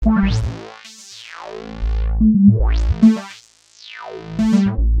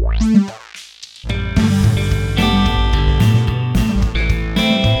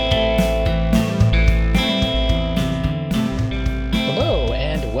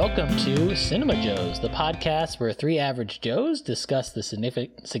welcome to Cinema Joes, the podcast where three average Joes discuss the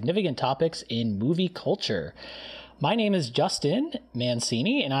significant topics in movie culture. My name is Justin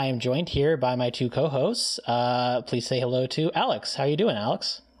Mancini, and I am joined here by my two co-hosts. Please say hello to Alex. How are you doing,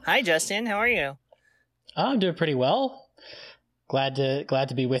 Alex? Hi, Justin. How are you? I'm doing pretty well. Glad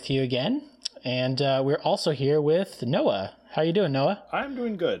to be with you again. And we're also here with Noah. How are you doing, Noah? I'm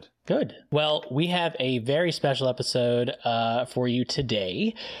doing good. Good. Well, we have a very special episode for you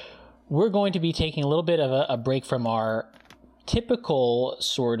today. We're going to be taking a little bit of a break from our typical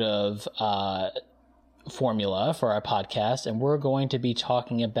sort of formula for our podcast, and we're going to be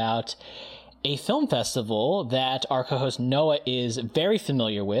talking about a film festival that our co-host Noah is very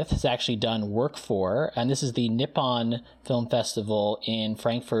familiar with, has actually done work for, and this is the Nippon Film Festival in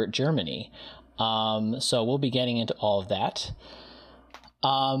Frankfurt, Germany. So we'll be getting into all of that.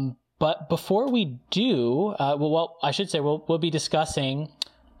 But before we do, I should say we'll be discussing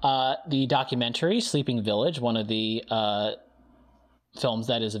the documentary Sleeping Village, one of the films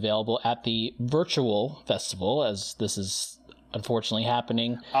that is available at the virtual festival, as this is unfortunately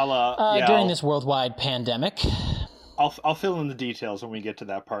happening during this worldwide pandemic. I'll fill in the details when we get to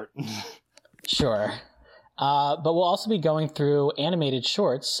that part. Sure. But we'll also be going through animated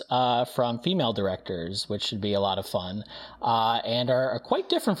shorts from female directors, which should be a lot of fun, and are quite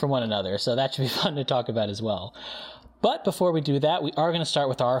different from one another, so that should be fun to talk about as well. But before we do that, we are going to start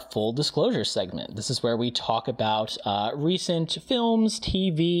with our full disclosure segment. This is where we talk about recent films,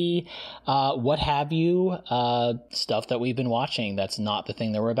 TV, what have you, stuff that we've been watching that's not the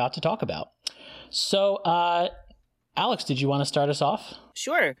thing that we're about to talk about. So, Alex, did you want to start us off?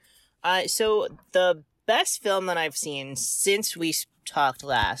 Sure. So the best film that I've seen since we talked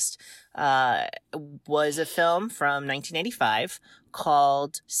last was a film from 1985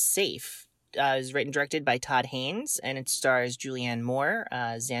 called Safe. It was written and directed by Todd Haynes, and it stars Julianne Moore,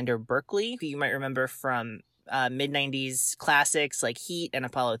 Xander Berkeley, who you might remember from mid-90s classics like Heat and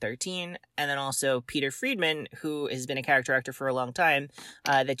Apollo 13, and then also Peter Friedman, who has been a character actor for a long time,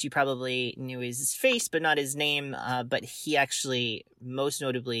 that you probably knew his face but not his name, but he actually most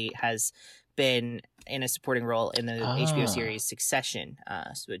notably has been in a supporting role in the HBO series Succession,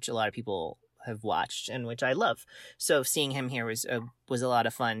 which a lot of people have watched and which I love. So seeing him here was a lot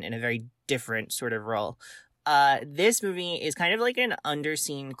of fun in a very different sort of role. This movie is kind of like an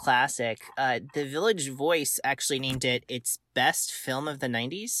underseen classic. The Village Voice actually named it its best film of the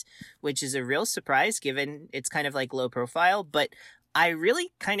 90s, which is a real surprise given it's kind of like low profile, but I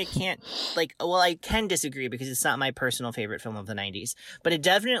really kind of can't, I can disagree because it's not my personal favorite film of the 90s, but it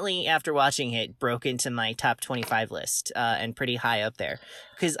definitely, after watching it, broke into my top 25 list, and pretty high up there,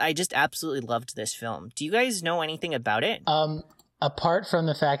 because I just absolutely loved this film. Do you guys know anything about it? Apart from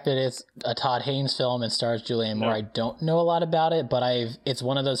the fact that it's a Todd Haynes film and stars Julianne Moore, I don't know a lot about it, but it's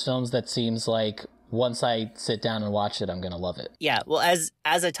one of those films that seems like once I sit down and watch it, I'm going to love it. Yeah, well,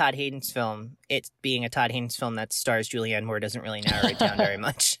 as a Todd Haynes film, it being a Todd Haynes film that stars Julianne Moore doesn't really narrow it down very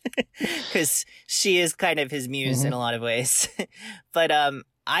much, because she is kind of his muse in a lot of ways. But I'm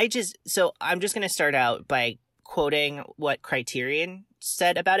just going to start out by quoting what Criterion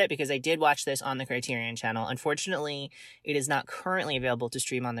said about it, because I did watch this on the Criterion channel. Unfortunately, it is not currently available to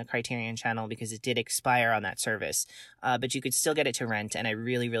stream on the Criterion channel because it did expire on that service, but you could still get it to rent, and I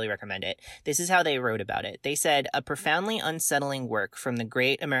really, really recommend it. This is how they wrote about it. They said, "A profoundly unsettling work from the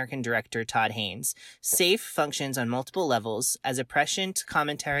great American director Todd Haynes, Safe functions on multiple levels as a prescient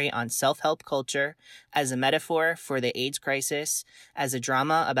commentary on self-help culture, as a metaphor for the AIDS crisis, as a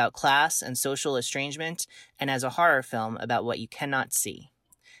drama about class and social estrangement, and as a horror film about what you cannot see."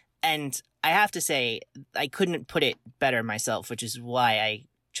 And I have to say, I couldn't put it better myself, which is why I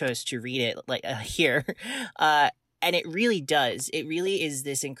chose to read it here. And it really does. It really is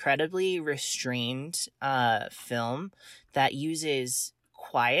this incredibly restrained film that uses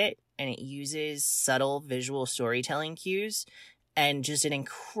quiet, and it uses subtle visual storytelling cues, and just an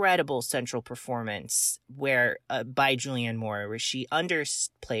incredible central performance by Julianne Moore, where she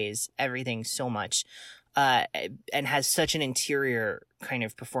underplays everything so much. And has such an interior kind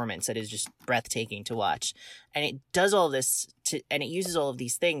of performance that is just breathtaking to watch. And it does all this and it uses all of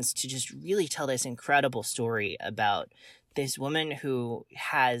these things to just really tell this incredible story about this woman who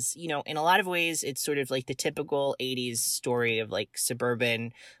has, in a lot of ways, it's sort of like the typical 80s story of like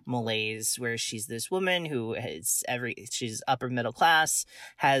suburban malaise, where she's this woman who she's upper middle class,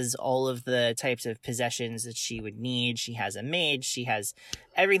 has all of the types of possessions that she would need. She has a maid, she has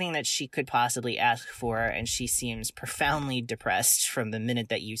everything that she could possibly ask for, and she seems profoundly depressed from the minute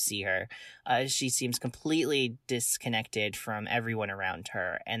that you see her. She seems completely disconnected from everyone around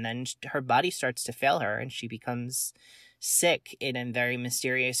her, and then her body starts to fail her, and she becomes sick in a very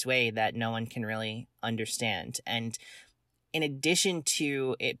mysterious way that no one can really understand. And in addition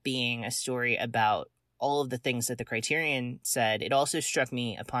to it being a story about all of the things that the Criterion said, it also struck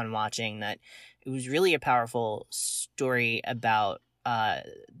me upon watching that it was really a powerful story about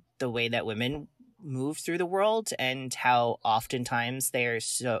the way that women move through the world and how oftentimes their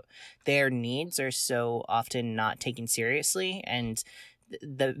needs are so often not taken seriously. And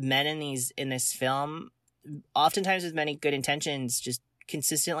the men in this film, oftentimes with many good intentions, just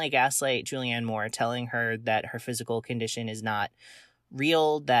consistently gaslight Julianne Moore, telling her that her physical condition is not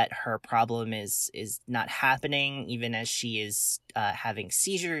real, that her problem is not happening, even as she is having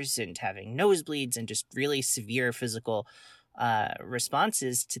seizures and having nosebleeds and just really severe physical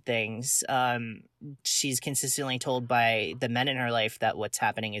responses to things. She's consistently told by the men in her life that what's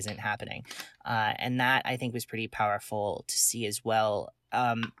happening isn't happening. And that, I think, was pretty powerful to see as well.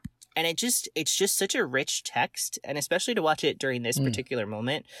 And it's just such a rich text, and especially to watch it during this particular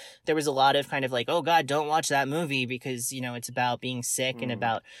moment, there was a lot of kind of like, oh God, don't watch that movie because, you know, it's about being sick and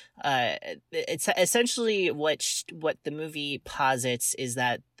about, it's essentially what the movie posits is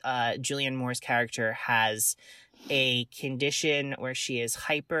that, Julianne Moore's character has a condition where she is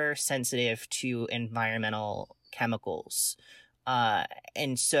hypersensitive to environmental chemicals.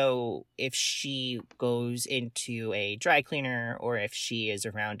 And so if she goes into a dry cleaner, or if she is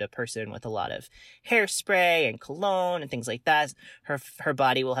around a person with a lot of hairspray and cologne and things like that, her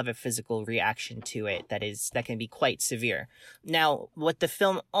body will have a physical reaction to it that can be quite severe. Now, what the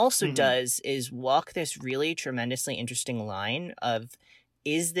film also does is walk this really tremendously interesting line of,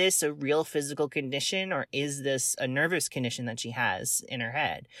 is this a real physical condition, or is this a nervous condition that she has in her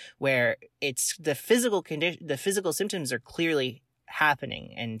head, where it's the physical condition, the physical symptoms are clearly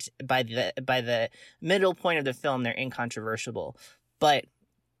happening, and by the middle point of the film, they're incontrovertible. But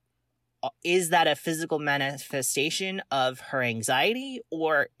is that a physical manifestation of her anxiety,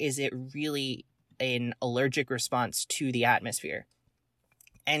 or is it really an allergic response to the atmosphere?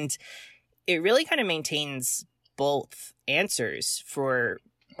 And it really kind of maintains both answers for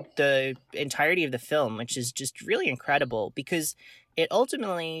the entirety of the film, which is just really incredible, because it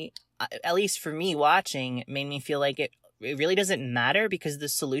ultimately, at least for me watching, made me feel like it really doesn't matter, because the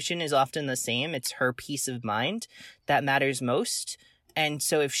solution is often the same. It's her peace of mind that matters most. And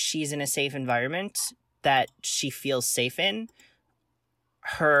so if she's in a safe environment that she feels safe in,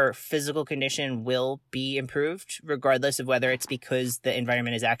 her physical condition will be improved, regardless of whether it's because the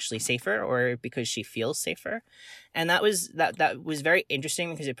environment is actually safer or because she feels safer. And that was very interesting,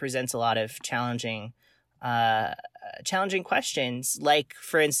 because it presents a lot of challenging questions. Like,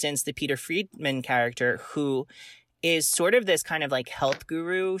 for instance, the Peter Friedman character, who is sort of this kind of like health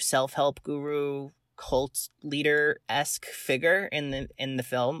guru, self-help guru, cult leader-esque figure in the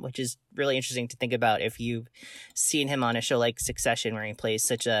film, which is really interesting to think about if you've seen him on a show like Succession, where he plays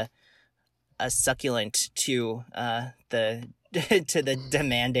such a succulent to the to the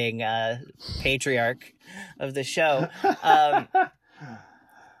demanding patriarch of the show.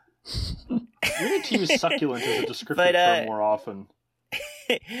 We need to use succulent as a descriptive term more often.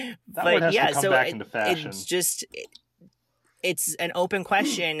 That one has to come back into fashion. It's just it's an open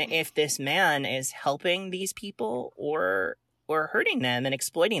question if this man is helping these people or hurting them and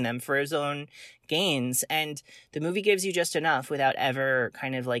exploiting them for his own gains. And the movie gives you just enough without ever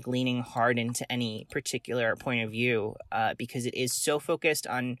kind of like leaning hard into any particular point of view, because it is so focused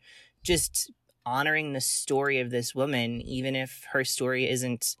on just honoring the story of this woman, even if her story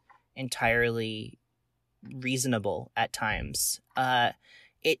isn't entirely reasonable at times.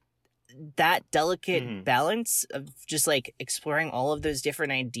 That delicate balance of just like exploring all of those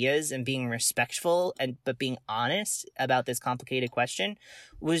different ideas and being respectful but being honest about this complicated question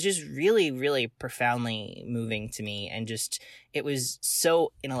was just really, really profoundly moving to me. And just, it was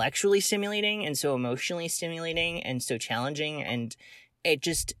so intellectually stimulating and so emotionally stimulating and so challenging. And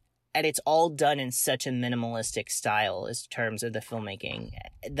it's all done in such a minimalistic style in terms of the filmmaking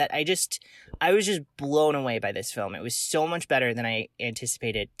that I was just blown away by this film. It was so much better than I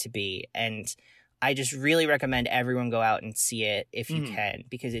anticipated it to be. And I just really recommend everyone go out and see it if you can,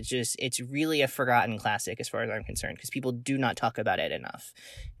 because it's really a forgotten classic as far as I'm concerned, because people do not talk about it enough.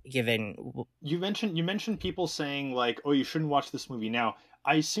 Given you mentioned people saying like, oh, you shouldn't watch this movie now.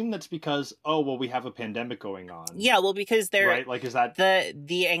 I assume that's because, oh, well, we have a pandemic going on. Yeah, well, because they're right. Like, is that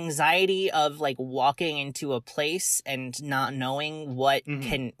the anxiety of like walking into a place and not knowing what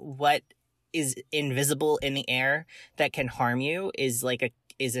is invisible in the air that can harm you is like a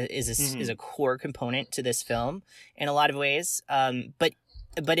core component to this film in a lot of ways. But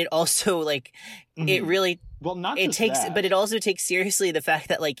it also like it really but it also takes seriously the fact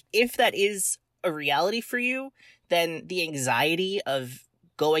that like if that is a reality for you, then the anxiety of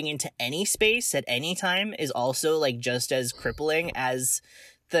going into any space at any time is also like just as crippling as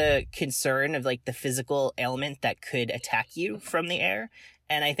the concern of like the physical ailment that could attack you from the air.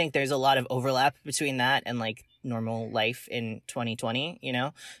 And I think there's a lot of overlap between that and like normal life in 2020, you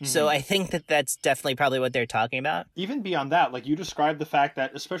know? Mm-hmm. So I think that that's definitely probably what they're talking about. Even beyond that, like you described the fact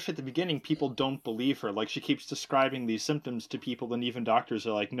that, especially at the beginning, people don't believe her. Like she keeps describing these symptoms to people, and even doctors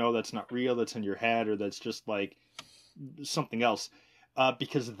are like, no, that's not real, that's in your head, or that's just like something else.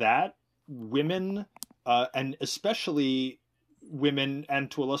 Because that, women, and especially women, and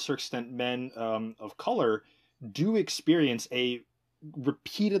to a lesser extent men of color, do experience a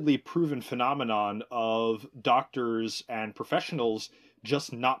repeatedly proven phenomenon of doctors and professionals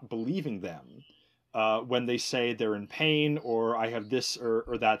just not believing them when they say they're in pain, or I have this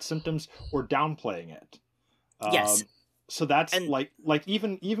or that symptoms, or downplaying it. Yes. So that's like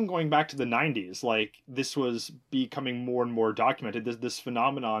even going back to the 90s, like this was becoming more and more documented, this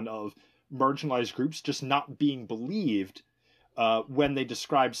phenomenon of marginalized groups just not being believed when they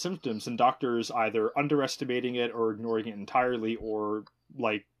describe symptoms, and doctors either underestimating it or ignoring it entirely, or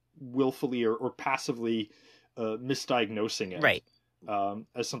like willfully or passively misdiagnosing it, right,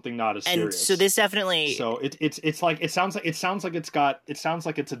 as something not as serious. And so this definitely, so it's like it sounds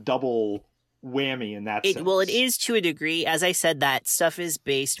like it's a double whammy in that sense. Well, it is to a degree. As I said, that stuff is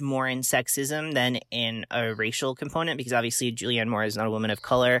based more in sexism than in a racial component, because obviously Julianne Moore is not a woman of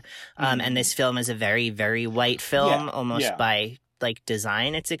color, and this film is a very, very white film, almost by like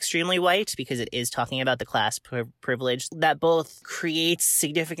design. It's extremely white because it is talking about the class privilege that both creates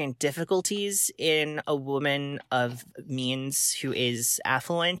significant difficulties in a woman of means who is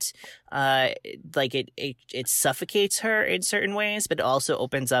affluent. Like it suffocates her in certain ways, but it also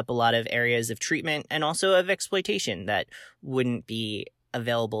opens up a lot of areas of treatment and also of exploitation that wouldn't be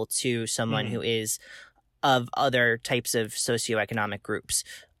available to someone who is of other types of socioeconomic groups.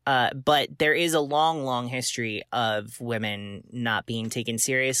 But there is a long, long history of women not being taken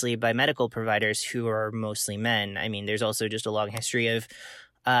seriously by medical providers who are mostly men. I mean, there's also just a long history of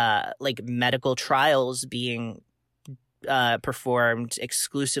like medical trials being performed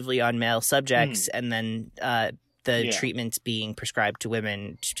exclusively on male subjects, and then the treatments being prescribed to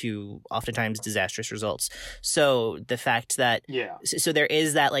women to oftentimes disastrous results. So the fact that so there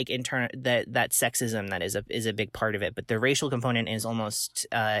is that like internal that sexism that is a big part of it, but the racial component is almost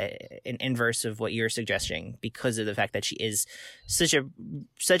an inverse of what you're suggesting, because of the fact that she is such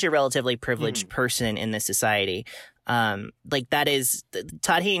a relatively privileged person in this society. Like that is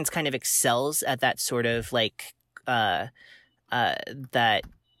Todd Haynes kind of excels at that sort of like that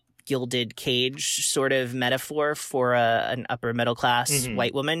gilded cage sort of metaphor for an upper middle class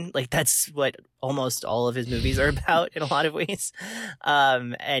white woman. Like that's what almost all of his movies are about in a lot of ways.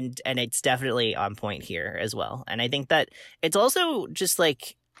 And it's definitely on point here as well. And I think that it's also just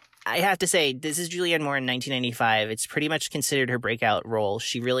like, I have to say, this is Julianne Moore in 1995. It's pretty much considered her breakout role.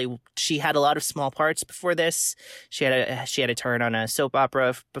 She had a lot of small parts before this. She had a turn on a soap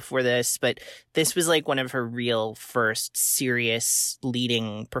opera before this, but this was like one of her real first serious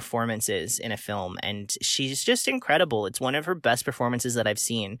leading performances in a film, and she's just incredible. It's one of her best performances that I've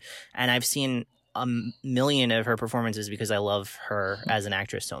seen, and I've seen a million of her performances because I love her as an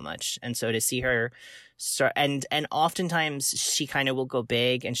actress so much. And so to see her start, and oftentimes she kind of will go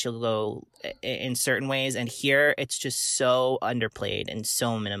big and she'll go in certain ways, and here it's just so underplayed and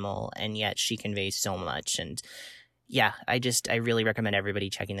so minimal, and yet she conveys so much. And yeah, I really recommend everybody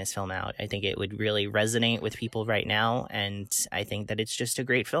checking this film out. I think it would really resonate with people right now, and I think that it's just a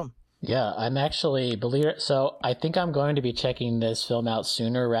great film. Yeah, I'm actually, so I think I'm going to be checking this film out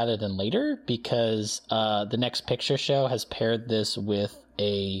sooner rather than later, because the Next Picture Show has paired this with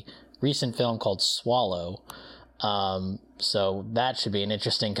a recent film called Swallow. So that should be an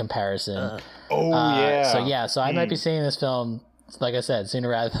interesting comparison. So I might be seeing this film, like I said, sooner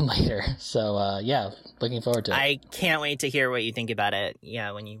rather than later. So yeah, looking forward to it. I can't wait to hear what you think about it.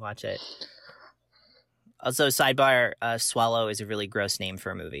 Yeah, when you watch it. Also, sidebar, Swallow is a really gross name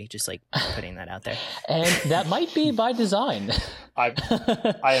for a movie. Just like putting that out there. And that might be by design. I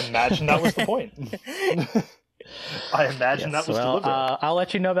imagine that was the point. I imagine that was deliberate. I'll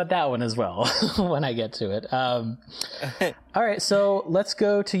let you know about that one as well when I get to it. All right, so let's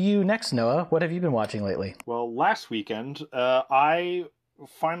go to you next, Noah. What have you been watching lately? Well, last weekend, I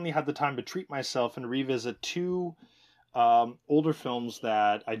finally had the time to treat myself and revisit two older films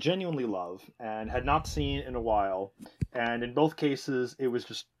that I genuinely love and had not seen in a while. And in both cases, it was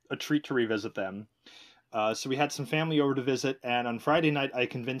just a treat to revisit them. So we had some family over to visit, and on Friday night, I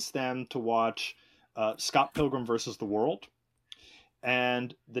convinced them to watch Scott Pilgrim vs. the World.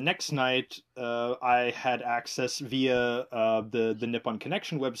 And the next night, I had access via the Nippon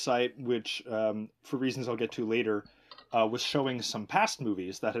Connection website, which, for reasons I'll get to later, was showing some past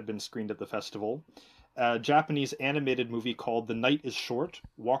movies that had been screened at the festival. A Japanese animated movie called The Night is Short,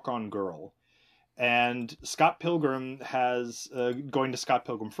 Walk On Girl. And Scott Pilgrim has, going to Scott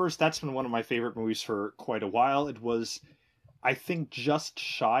Pilgrim first, that's been one of my favorite movies for quite a while. It was, I think, just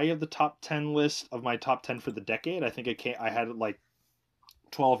shy of the top 10 list of my top 10 for the decade. I think I had it like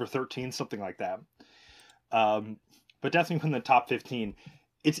 12 or 13, something like that. But definitely in the top 15.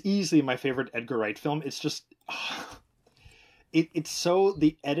 It's easily my favorite Edgar Wright film. It's just, it's so,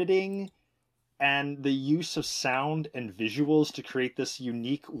 the editing and the use of sound and visuals to create this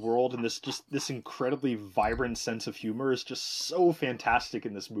unique world and this incredibly vibrant sense of humor is just so fantastic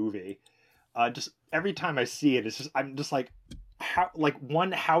in this movie. Just every time I see it, I'm just like,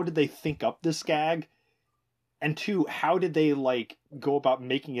 how did they think up this gag? And two, how did they like go about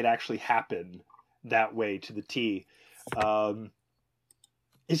making it actually happen that way to the T?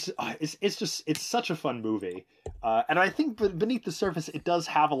 It's such a fun movie, and I think beneath the surface, it does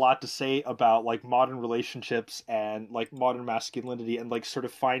have a lot to say about like modern relationships and like modern masculinity and like sort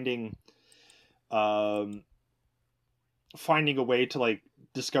of finding a way to like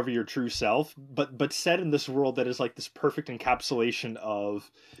discover your true self, but set in this world that is like this perfect encapsulation of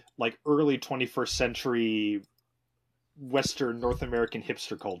like early 21st century Western North American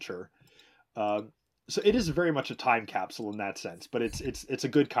hipster culture. So it is very much a time capsule in that sense, but it's a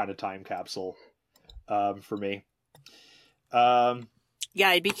good kind of time capsule for me. Yeah,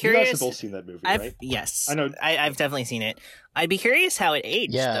 I'd be curious. You guys have both seen that movie, right? Yes, I know. I've definitely seen it. I'd be curious how it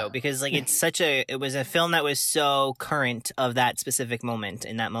aged, though, because like it was a film that was so current of that specific moment,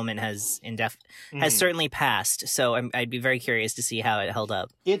 and that moment has certainly passed. So I'd be very curious to see how it held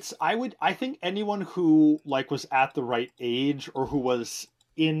up. I think anyone who like was at the right age or who was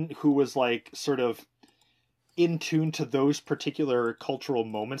like sort of in tune to those particular cultural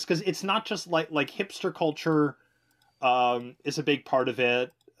moments, because it's not just like hipster culture is a big part of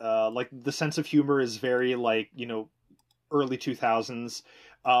it. Like the sense of humor is very like, you know, early 2000s.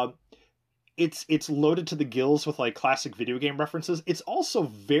 It's loaded to the gills with like classic video game references. It's also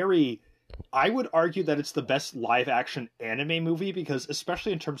very, I would argue that it's the best live action anime movie, because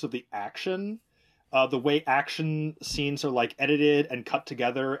especially in terms of the action, the way action scenes are like edited and cut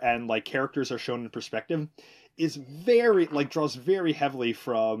together and like characters are shown in perspective is very like draws very heavily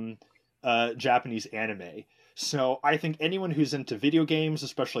from Japanese anime. So I think anyone who's into video games,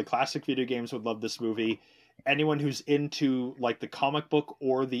 especially classic video games, would love this movie. Anyone who's into like the comic book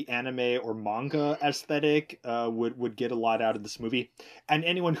or the anime or manga aesthetic would get a lot out of this movie. And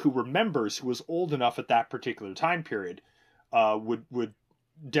anyone who remembers, who was old enough at that particular time period, would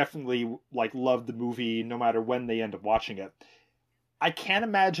definitely like love the movie no matter when they end up watching it. I can't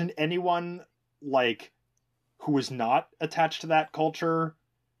imagine anyone like who is not attached to that culture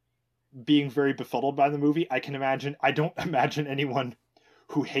being very befuddled by the movie. I don't imagine anyone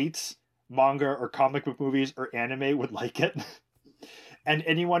who hates manga or comic book movies or anime would like it. And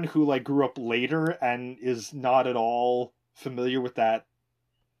anyone who like grew up later and is not at all familiar with that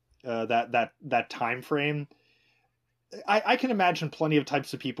time frame, I can imagine plenty of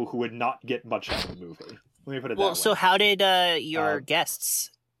types of people who would not get much out of the movie. Let me put it that way. So how did your guests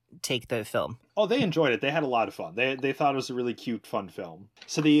take the film? Oh, they enjoyed it. They had a lot of fun. They thought it was a really cute, fun film.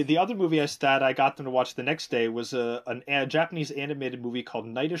 So the other movie that I got them to watch the next day was a Japanese animated movie called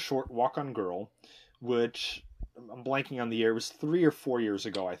Night is Short, Walk On Girl, which I'm blanking on the year. It was 3 or 4 years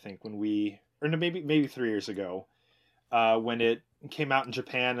ago, I think, maybe 3 years ago, when it came out in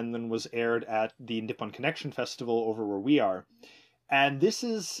Japan and then was aired at the Nippon Connection Festival over where we are. And this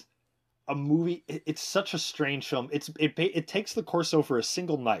is a movie. It's such a strange film. It takes the course over a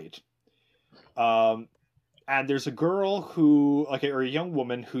single night. And there's a girl who, or a young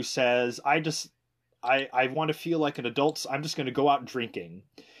woman who says, I want to feel like an adult, so I'm just going to go out drinking.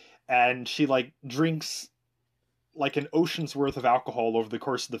 And she like drinks like an ocean's worth of alcohol over the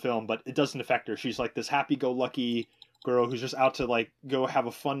course of the film, but it doesn't affect her. She's like this happy-go-lucky girl who's just out to like go have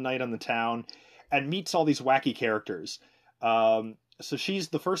a fun night on the town and meets all these wacky characters. So she's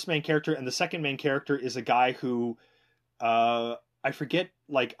the first main character, and the second main character is a guy who, I forget,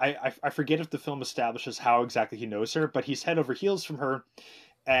 I forget if the film establishes how exactly he knows her, but he's head over heels from her,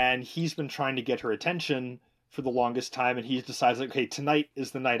 and he's been trying to get her attention for the longest time, and he decides, like, okay, tonight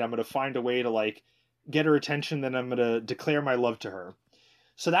is the night. I'm going to find a way to, like, get her attention, then I'm going to declare my love to her.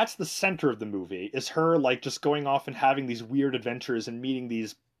 So that's the center of the movie, is her, like, just going off and having these weird adventures and meeting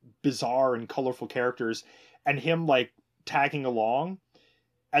these bizarre and colorful characters, and him, like, tagging along.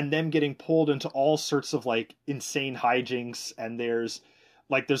 and them getting pulled into all sorts of like insane hijinks. And there's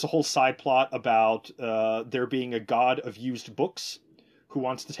a whole side plot about there being a god of used books who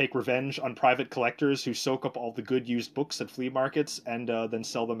wants to take revenge on private collectors who soak up all the good used books at flea markets and then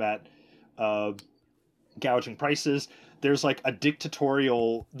sell them at gouging prices. There's like a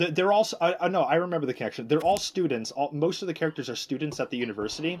dictatorial. They're all. No, I remember the connection. They're all students. Most of the characters are students at the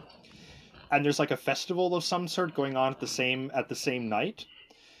university, and there's like a festival of some sort going on at the same night.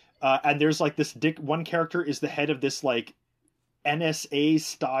 And there's like this one character is the head of this like NSA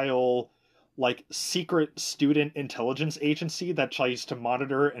style like secret student intelligence agency that tries to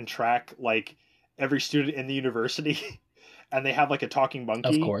monitor and track like every student in the university. And they have like a talking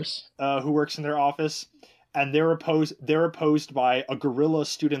monkey, of course, who works in their office. And they're opposed by a guerrilla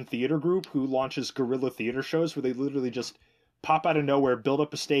student theater group who launches guerrilla theater shows where they literally just pop out of nowhere, build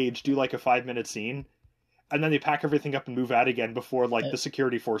up a stage, do like a 5-minute scene, and then they pack everything up and move out again before like the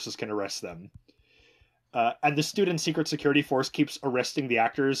security forces can arrest them. And the student secret security force keeps arresting the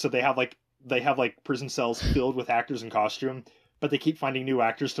actors, so they have like prison cells filled with actors in costume, but they keep finding new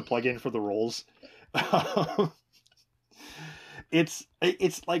actors to plug in for the roles. It's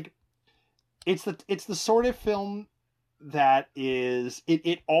the sort of film that is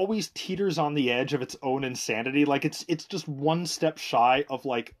it always teeters on the edge of its own insanity. Like it's just one step shy of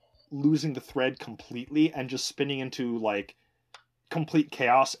like losing the thread completely and just spinning into like complete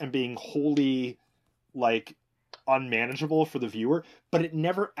chaos and being wholly like unmanageable for the viewer, but it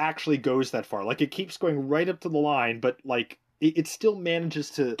never actually goes that far. Like it keeps going right up to the line, but like it still manages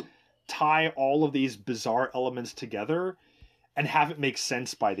to tie all of these bizarre elements together and have it make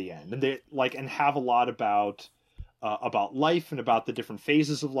sense by the end. And they like and have a lot about life and about the different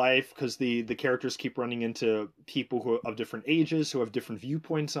phases of life, because the characters keep running into people who of different ages who have different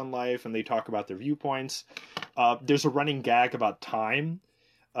viewpoints on life, and they talk about their viewpoints. There's a running gag about time.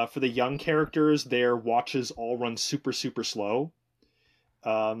 For the young characters, their watches all run super, super slow.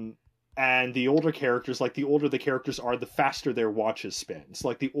 And the older characters, like the older the characters are, the faster their watches spin. So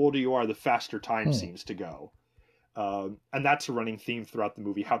like the older you are, the faster time seems to go. And that's a running theme throughout the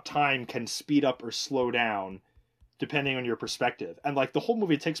movie, how time can speed up or slow down depending on your perspective. And like the whole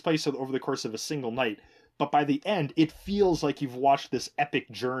movie takes place over the course of a single night, but by the end, it feels like you've watched this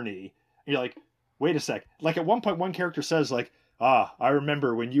epic journey. And you're like, wait a sec. Like at one point, one character says like, I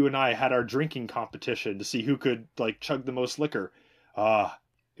remember when you and I had our drinking competition to see who could like chug the most liquor.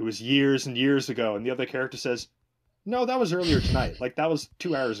 It was years and years ago. And the other character says, no, that was earlier tonight. Like that was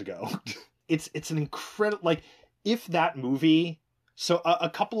 2 hours ago. It's an incredible, like if that movie, so a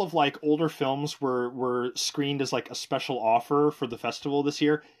couple of like older films were screened as like a special offer for the festival this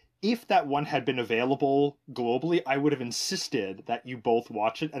year. If that one had been available globally, I would have insisted that you both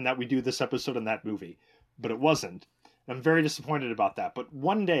watch it and that we do this episode on that movie, but it wasn't. I'm very disappointed about that, but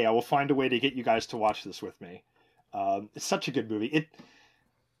one day I will find a way to get you guys to watch this with me. It's such a good movie.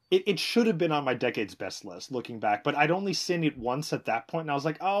 It should have been on my decade's best list looking back, but I'd only seen it once at that point, and I was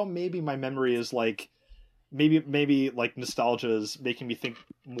like, oh, maybe my memory is like, maybe like nostalgia is making me think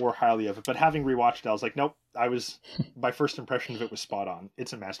more highly of it. But having rewatched it, I was like, nope, my first impression of it was spot on.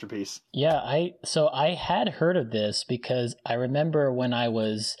 It's a masterpiece. Yeah, I had heard of this because I remember when I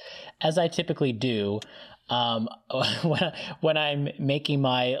was, as I typically do, when I'm making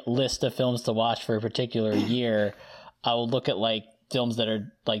my list of films to watch for a particular year, I will look at like films that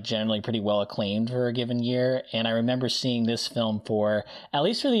are like generally pretty well acclaimed for a given year. And I remember seeing this film for, at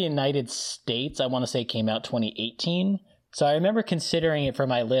least for the United States, I want to say came out 2018. So I remember considering it for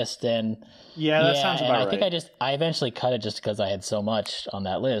my list, and that sounds about right. I think I eventually cut it just because I had so much on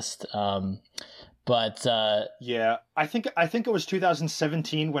that list. But I think it was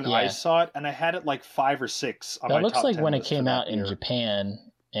 2017 when I saw it, and I had it like 5 or 6 on my top 10 list. That looks like when it came out in Japan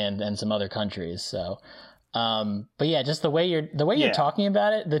and some other countries. So, but yeah, just the way you're talking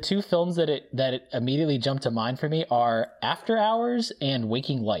about it, the two films that it immediately jumped to mind for me are After Hours and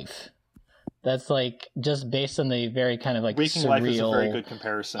Waking Life. That's like just based on the very kind of like Waking surreal, Life is a very good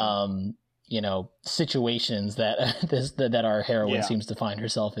comparison. Situations that our heroine seems to find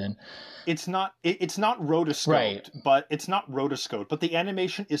herself in. It's not rotoscoped, right. But it's not rotoscoped. But the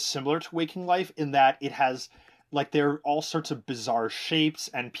animation is similar to Waking Life in that it has like there are all sorts of bizarre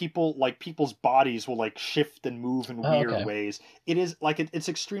shapes, and people's bodies will like shift and move in weird ways. It is like it's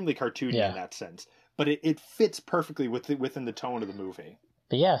extremely cartoony in that sense, but it fits perfectly within the tone of the movie.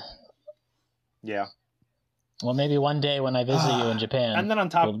 But yeah. Well, maybe one day when I visit you in Japan, and then on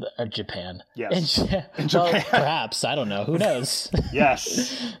top of Japan, yes, in Japan, well, perhaps, I don't know. Who knows?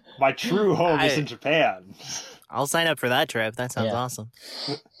 Yes, my true home is in Japan. I'll sign up for that trip. That sounds awesome.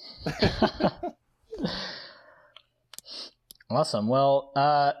 Awesome. Well,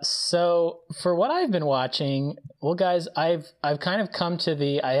 so for what I've been watching, well, guys, I've kind of come to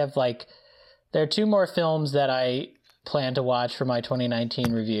there are two more films that I plan to watch for my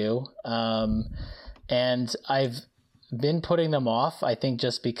 2019 review. And I've been putting them off, I think,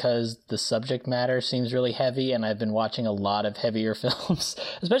 just because the subject matter seems really heavy, and I've been watching a lot of heavier films,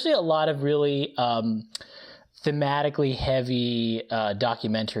 especially a lot of really thematically heavy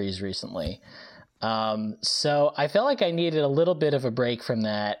documentaries recently. So I felt like I needed a little bit of a break from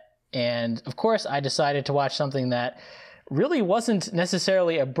that. And of course, I decided to watch something that really wasn't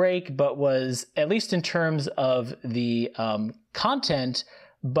necessarily a break, but was, at least in terms of the content,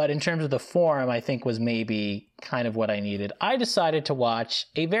 but in terms of the form, I think was maybe kind of what I needed. I decided to watch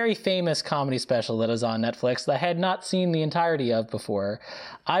a very famous comedy special that is on Netflix that I had not seen the entirety of before.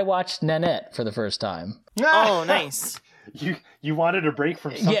 I watched Nanette for the first time. Oh, nice. You wanted a break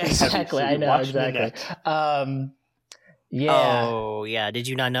from something Yeah, exactly. heavy, so I know, exactly. Yeah. Oh, yeah. Did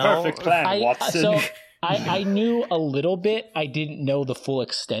you not know? Perfect plan, Watson. So I knew a little bit. I didn't know the full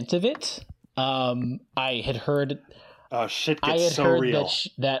extent of it. I had heard... Oh, shit gets so real.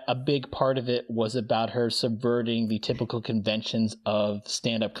 That a big part of it was about her subverting the typical conventions of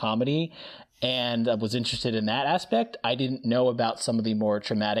stand-up comedy, and I was interested in that aspect. I didn't know about some of the more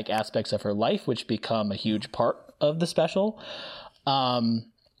traumatic aspects of her life, which become a huge part of the special. And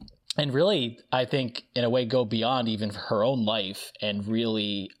really, I think, in a way, go beyond even her own life and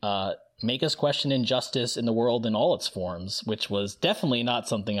really make us question injustice in the world in all its forms, which was definitely not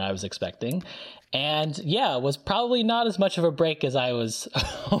something I was expecting. And yeah, it was probably not as much of a break as I was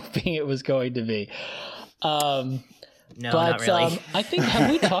hoping it was going to be. No, not really. I think, have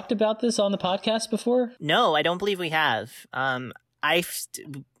we talked about this on the podcast before? No, I don't believe we have.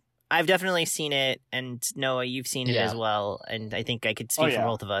 I've definitely seen it, and Noah, you've seen it as well. And I think I could speak for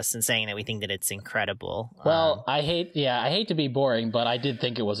both of us in saying that we think that it's incredible. Well, I hate to be boring, but I did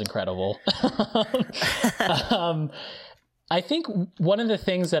think it was incredible. I think one of the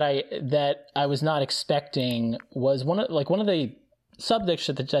things that I was not expecting was one of the subjects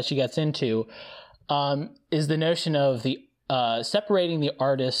that she gets into is the notion of the separating the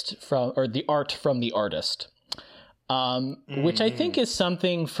artist the art from the artist, which I think is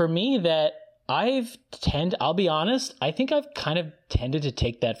something for me that I'll be honest, I think I've kind of tended to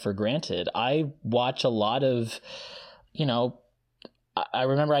take that for granted. I watch a lot of, I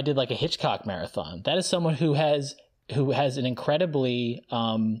remember I did like a Hitchcock marathon. That is someone who has an incredibly,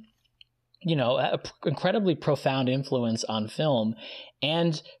 incredibly profound influence on film.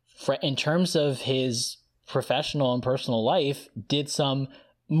 And in terms of his professional and personal life, did some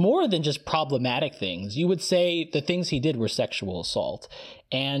more than just problematic things. You would say the things he did were sexual assault.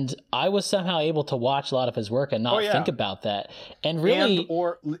 And I was somehow able to watch a lot of his work and not think about that. And really...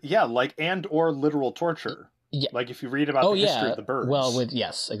 or literal torture. Yeah. Like if you read about the history of the birds. Well,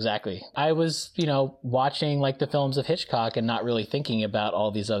 yes, exactly. I was, watching like the films of Hitchcock and not really thinking about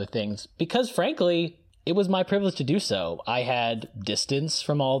all these other things because frankly, it was my privilege to do so. I had distance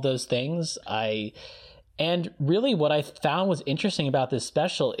from all those things. And really what I found was interesting about this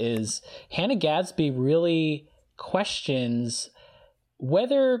special is Hannah Gadsby really questions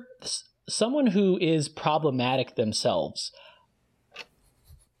whether someone who is problematic themselves,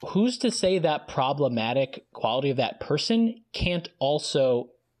 who's to say that problematic quality of that person can't also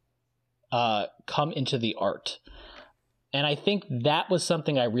come into the art? And I think that was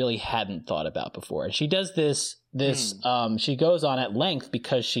something I really hadn't thought about before. And she does this, she goes on at length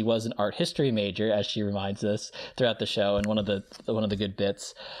because she was an art history major, as she reminds us throughout the show. And one of the good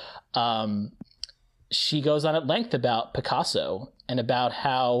bits, she goes on at length about Picasso and about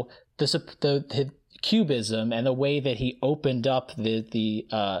how the Cubism and the way that he opened up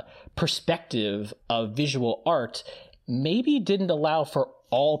the perspective of visual art maybe didn't allow for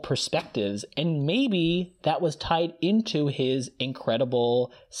all perspectives, and maybe that was tied into his incredible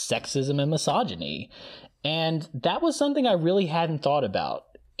sexism and misogyny. And that was something I really hadn't thought about,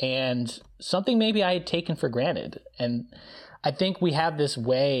 and something maybe I had taken for granted. And I think we have this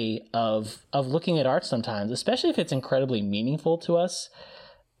way of looking at art sometimes, especially if it's incredibly meaningful to us,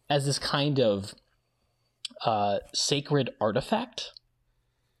 as this kind of sacred artifact.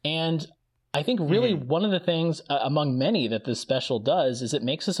 And I think really one of the things among many that this special does is it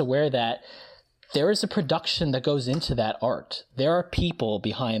makes us aware that there is a production that goes into that art. There are people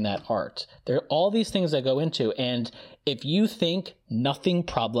behind that art. There are all these things that go into, and if you think nothing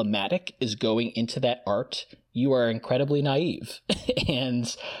problematic is going into that art, you are incredibly naive.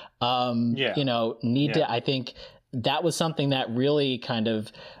 And, I think that was something that really kind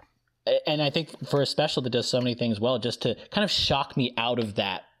of, and I think for a special that does so many things well, just to kind of shock me out of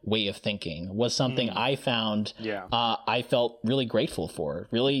that way of thinking was something I found I felt really grateful for. It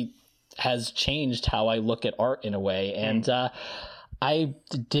really has changed how I look at art in a way. And I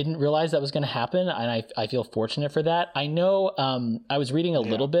didn't realize that was going to happen, and I feel fortunate for that. I know I was reading a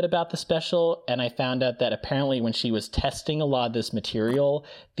little bit about the special, and I found out that apparently when she was testing a lot of this material,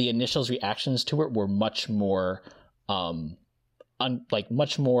 the initial reactions to it were much more,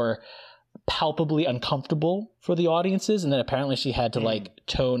 much more palpably uncomfortable for the audiences, and then apparently she had to like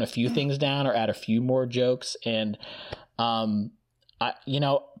tone a few things down or add a few more jokes. And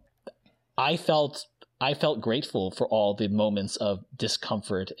I felt grateful for all the moments of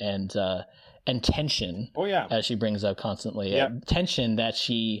discomfort and tension. Oh yeah, as she brings up constantly, tension that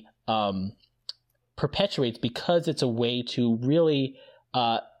she perpetuates, because it's a way to really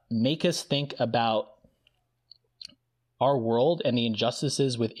make us think about our world and the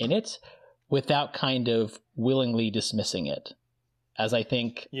injustices within it, without kind of willingly dismissing it, as I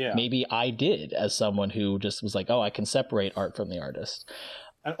think maybe I did as someone who just was like, oh, I can separate art from the artist.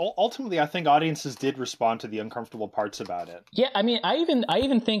 And ultimately, I think audiences did respond to the uncomfortable parts about it. Yeah, I mean, I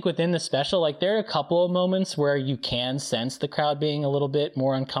even think within the special, like, there are a couple of moments where you can sense the crowd being a little bit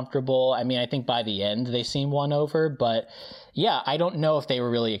more uncomfortable. I mean, I think by the end they seem won over, but yeah, I don't know if they were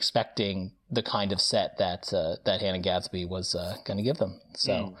really expecting the kind of set that Hannah Gadsby was going to give them.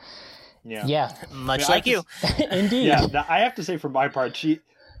 So, yeah, much like you, indeed. Yeah, I have to say, for my part,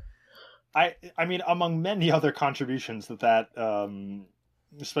 I mean, among many other contributions that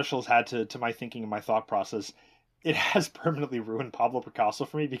special has had to my thinking and my thought process, it has permanently ruined Pablo Picasso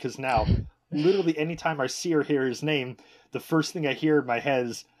for me, because now literally anytime I see or hear his name, the first thing I hear in my head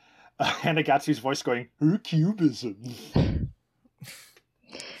is Hannah Gatsby's voice going, "Her cubism."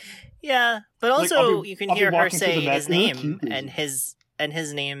 Yeah, but also like, you can hear her say his name, cubism. and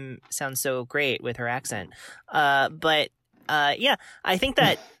his name sounds so great with her accent. But I think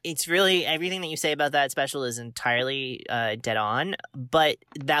that it's really, everything that you say about that special is entirely dead on, but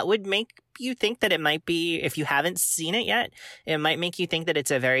that would make you think that it might be, if you haven't seen it yet, it might make you think that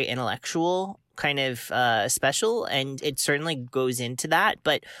it's a very intellectual kind of special, and it certainly goes into that.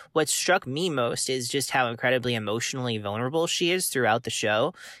 But what struck me most is just how incredibly emotionally vulnerable she is throughout the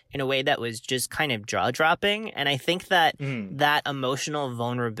show, in a way that was just kind of jaw-dropping. And I think that that emotional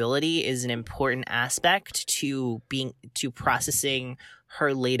vulnerability is an important aspect to processing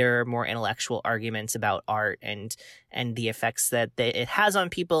her later, more intellectual arguments about art and the effects that it has on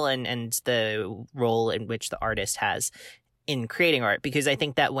people, and the role in which the artist has in creating art. Because I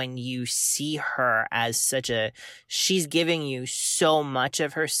think that when you see her as she's giving you so much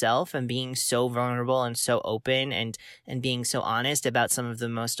of herself, and being so vulnerable and so open and being so honest about some of the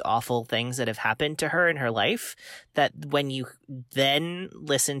most awful things that have happened to her in her life, that when you then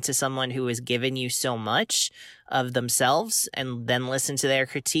listen to someone who has given you so much of themselves, and then listen to their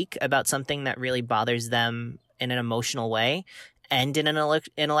critique about something that really bothers them in an emotional way and in an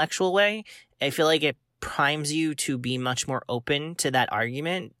intellectual way, I feel like it primes you to be much more open to that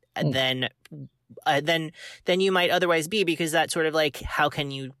argument than you might otherwise be, because that's sort of like, how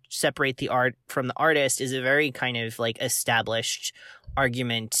can you separate the art from the artist is a very kind of like established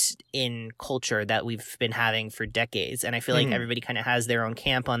argument in culture that we've been having for decades. And I feel like everybody kind of has their own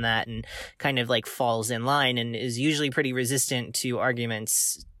camp on that, and kind of like falls in line, and is usually pretty resistant to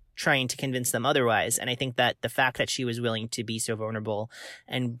arguments trying to convince them otherwise. And I think that the fact that she was willing to be so vulnerable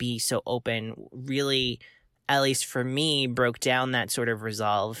and be so open really, at least for me, broke down that sort of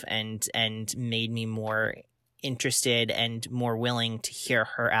resolve and made me more interested and more willing to hear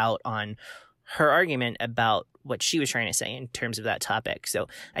her out on her argument about what she was trying to say in terms of that topic. So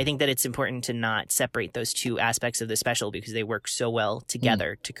I think that it's important to not separate those two aspects of the special, because they work so well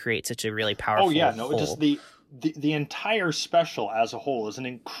together to create such a really powerful whole. Just the entire special as a whole is an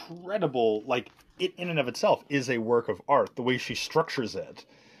incredible, like, it in and of itself is a work of art, the way she structures it,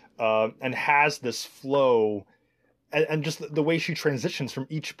 and has this flow, and just the way she transitions from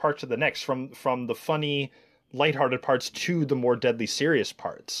each part to the next, from the funny, lighthearted parts to the more deadly serious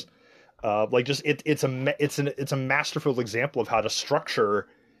parts. It's a masterful example of how to structure,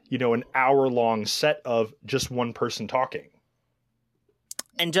 an hour-long set of just one person talking.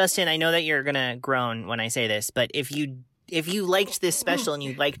 And Justin, I know that you're gonna groan when I say this, but if you liked this special and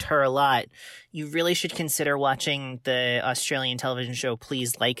you liked her a lot, you really should consider watching the Australian television show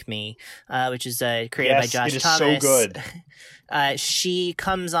Please Like Me, which is created by Josh Thomas. It is so good. She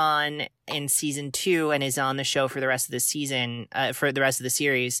comes on in season 2 and is on the show for the rest of the season, for the rest of the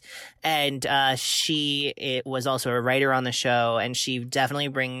series. And it was also a writer on the show, and she definitely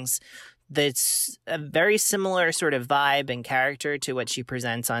brings that's a very similar sort of vibe and character to what she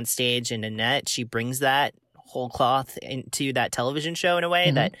presents on stage and Annette. She brings that whole cloth into that television show in a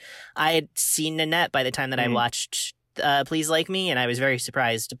way that I had seen Nanette by the time that I watched Please Like Me, and I was very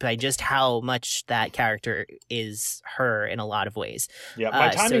surprised by just how much that character is her in a lot of ways. Yeah, my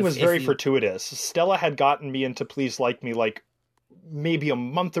timing was very fortuitous. Stella had gotten me into Please Like Me like maybe a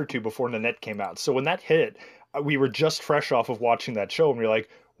month or two before Nanette came out. So when that hit, we were just fresh off of watching that show, and we were like,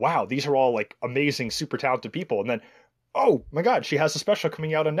 wow, these are all like amazing, super talented people. And then, oh my God, she has a special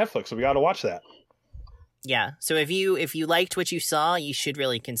coming out on Netflix, so we got to watch that. Yeah, so if you liked what you saw, you should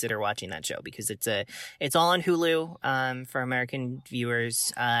really consider watching that show, because it's all on Hulu for American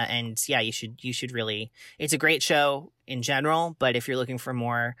viewers, and yeah, you should really. It's a great show in general, but if you're looking for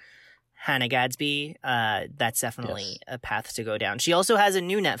more Hannah Gadsby, that's definitely a path to go down. She also has a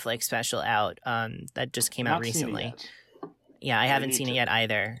new Netflix special out that just came out recently. Yeah, I haven't seen it yet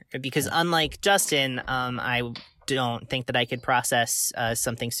either, because unlike Justin, I don't think that I could process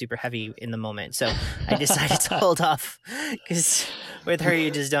something super heavy in the moment. So I decided to hold off, because with her,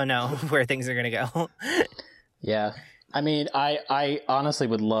 you just don't know where things are going to go. Yeah. I mean, I honestly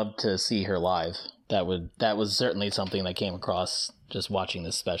would love to see her live. That was certainly something that came across just watching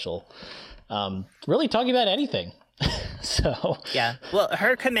this special. Really talking about anything. So yeah, well,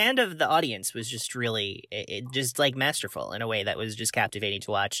 her command of the audience was just really just like masterful in a way that was just captivating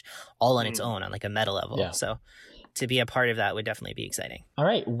to watch all on its own on like a meta level. Yeah. So to be a part of that would definitely be exciting. All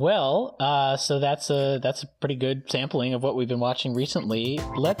right, well, so that's a pretty good sampling of what we've been watching recently.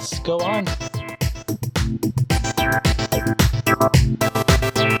 Let's go on.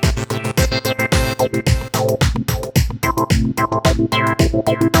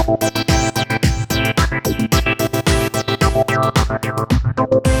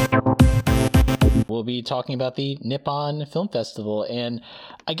 We'll be talking about the Nippon Film Festival, and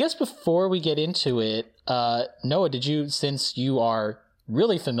I guess before we get into it, Noah, since you are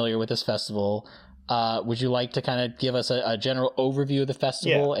really familiar with this festival, would you like to kind of give us a general overview of the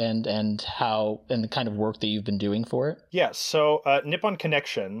festival and how and the kind of work that you've been doing for it? Yeah, so Nippon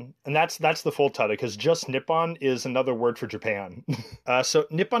Connection, and that's the full title, because just Nippon is another word for Japan. So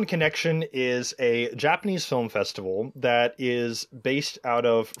Nippon Connection is a Japanese film festival that is based out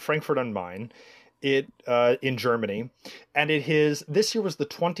of Frankfurt am Main, in Germany, and this year was the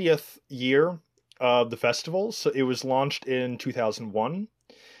 20th year of the festival. So it was launched in 2001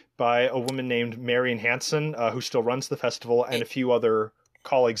 by a woman named Marian Hansen, who still runs the festival, and a few other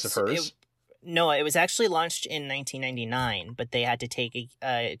colleagues of hers. It was actually launched in 1999, but they had to take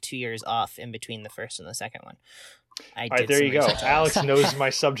 2 years off in between the first and the second one. All right, there you go. Alex knows my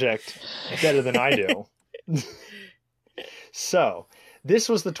subject better than I do. So this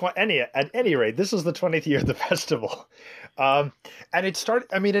was at any rate, this was the 20th year of the festival. And it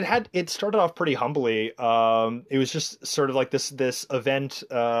started off pretty humbly. It was just sort of like this event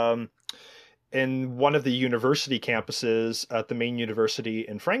in one of the university campuses at the main university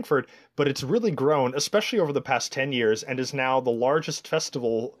in Frankfurt, but it's really grown, especially over the past 10 years, and is now the largest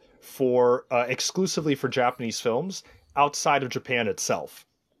festival for exclusively for Japanese films outside of Japan itself.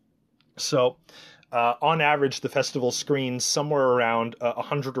 So on average, the festival screens somewhere around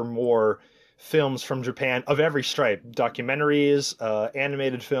 100 or more films from Japan of every stripe: documentaries,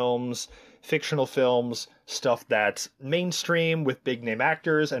 animated films, fictional films, stuff that's mainstream with big name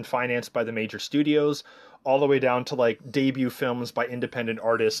actors and financed by the major studios, all the way down to like debut films by independent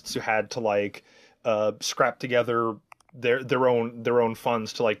artists who had to like scrap together their own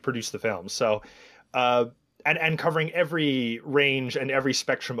funds to like produce the film. So and covering every range and every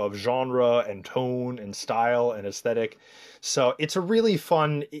spectrum of genre and tone and style and aesthetic. So it's a really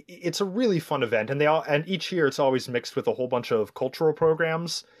fun event, and each year it's always mixed with a whole bunch of cultural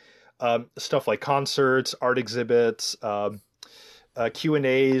programs, stuff like concerts, art exhibits,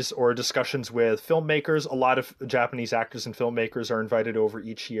 Q&As or discussions with filmmakers. A lot of Japanese actors and filmmakers are invited over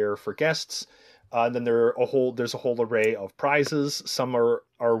each year for guests. And then there's a whole array of prizes. Some are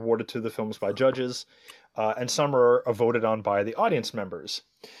awarded to the films by judges, and some are voted on by the audience members.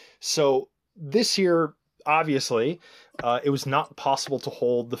 So this year, obviously, it was not possible to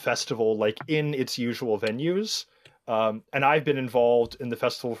hold the festival like in its usual venues. And I've been involved in the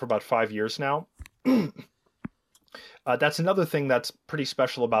festival for about 5 years now. That's another thing that's pretty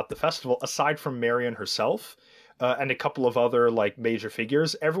special about the festival, aside from Marion herself and a couple of other like major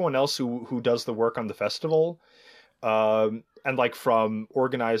figures. Everyone else who does the work on the festival, and like from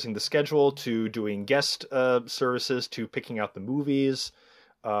organizing the schedule to doing guest services to picking out the movies,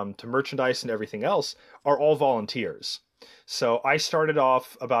 to merchandise and everything else, are all volunteers. So I started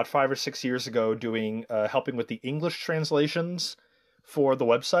off about 5 or 6 years ago doing helping with the English translations for the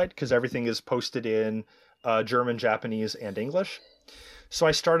website, because everything is posted in German, Japanese, and English. So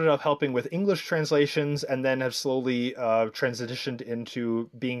I started off helping with English translations and then have slowly transitioned into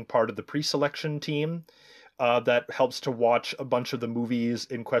being part of the pre-selection team that helps to watch a bunch of the movies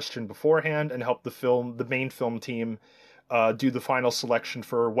in question beforehand and help the main film team do the final selection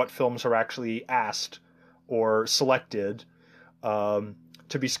for what films are actually asked or selected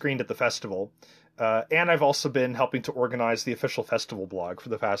to be screened at the festival. And I've also been helping to organize the official festival blog for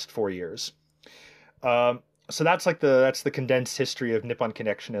the past 4 years. So that's the condensed history of Nippon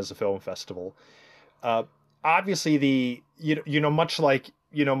Connection as a film festival. Obviously, much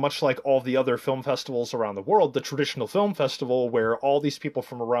like all the other film festivals around the world, the traditional film festival where all these people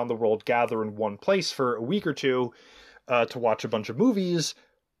from around the world gather in one place for a week or two to watch a bunch of movies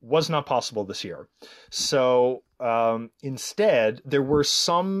was not possible this year. So instead, there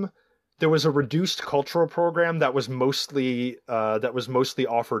was a reduced cultural program that was mostly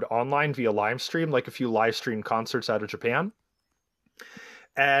offered online via live stream, like a few live stream concerts out of Japan.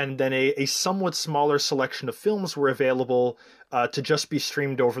 And then a somewhat smaller selection of films were available to just be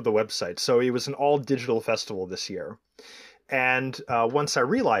streamed over the website. So it was an all digital festival this year. And once I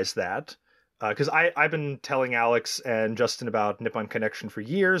realized that, because I've been telling Alex and Justin about Nippon Connection for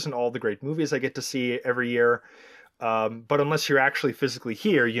years and all the great movies I get to see every year. But unless you're actually physically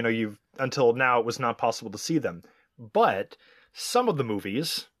here, until now it was not possible to see them. But some of the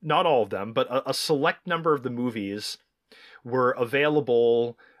movies, not all of them, but a select number of the movies were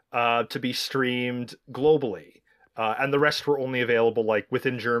available to be streamed globally. And the rest were only available like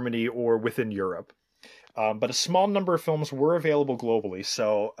within Germany or within Europe. But a small number of films were available globally.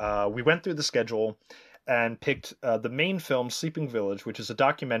 So we went through the schedule and picked the main film, Sleeping Village, which is a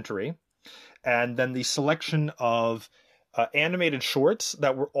documentary. And then the selection of animated shorts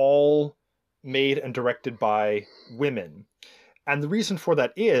that were all made and directed by women. And the reason for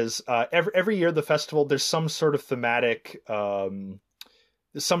that is every year the festival, there's some sort of thematic, some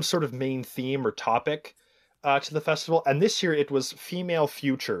sort of main theme or topic to the festival. And this year it was female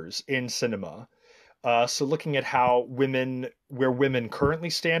futures in cinema. So looking at where women currently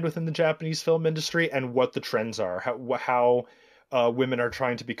stand within the Japanese film industry and what the trends are, how women are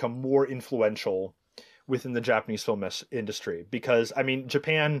trying to become more influential within the Japanese film industry. Because,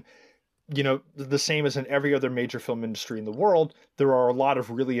 Japan, the same as in every other major film industry in the world, there are a lot of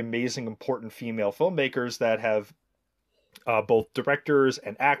really amazing, important female filmmakers that have both directors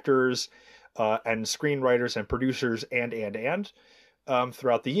and actors and screenwriters and producers and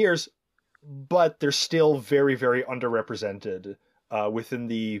throughout the years. But they're still very, very underrepresented within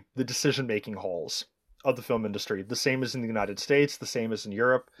the decision-making halls of the film industry. The same as in the United States, the same as in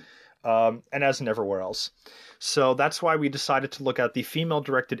Europe, and as in everywhere else. So that's why we decided to look at the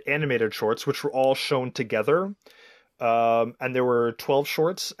female-directed animated shorts, which were all shown together. And there were 12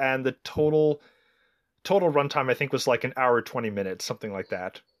 shorts, and the total runtime, I think, was like an hour, 20 minutes, something like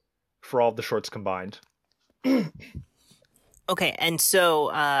that, for all the shorts combined. Okay, and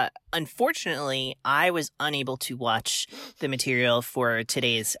so unfortunately, I was unable to watch the material for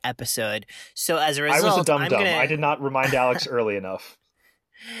today's episode. So as a result, I was a dum-dum. I did not remind Alex early enough.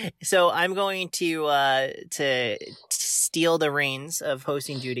 So I'm going to steal the reins of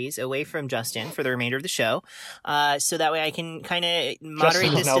hosting duties away from Justin for the remainder of the show, so that way I can kind of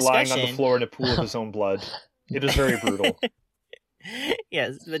moderate this discussion. Justin is now lying on the floor in a pool of his own blood. It is very brutal.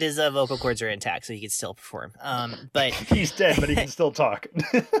 Yes, but his vocal cords are intact, so he can still perform. But he's dead, but he can still talk.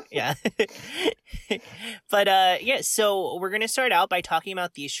 Yeah. But so we're going to start out by talking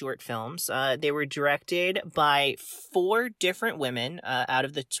about these short films. They were directed by 4 different women out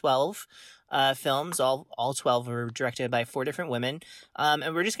of the 12 films. All 12 were directed by 4 different women.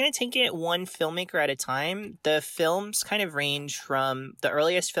 And we're just going to take it one filmmaker at a time. The films kind of range from the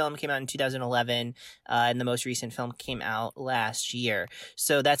earliest film came out in 2011, and the most recent film came out last year.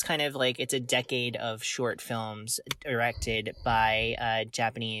 So that's kind of like it's a decade of short films directed by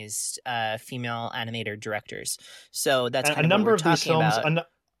Japanese female animator directors. So that's kind of what we're talking about.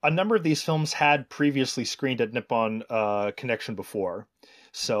 A number of these films had previously screened at Nippon Connection before.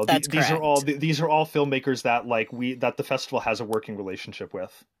 So these are all filmmakers that the festival has a working relationship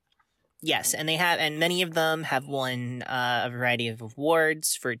with. Yes, and many of them have won a variety of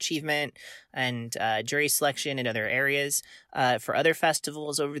awards for achievement and jury selection in other areas for other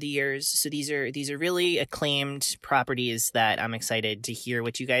festivals over the years. So these are really acclaimed properties that I'm excited to hear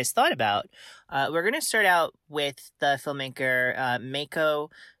what you guys thought about. We're going to start out with the filmmaker Meiko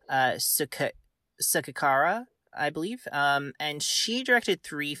Sakakara, I believe. And she directed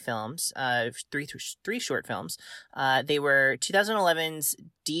 3 films, three short films. They were 2011's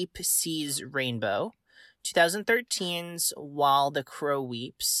Deep Seas Rainbow, 2013's While the Crow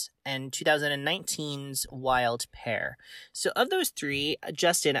Weeps, and 2019's Wild Pear. So of those three,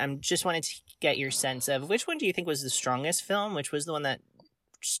 Justin, I just wanted to get your sense of which one do you think was the strongest film? Which was the one that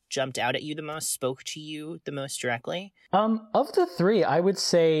just jumped out at you the most, spoke to you the most directly? Of the three, I would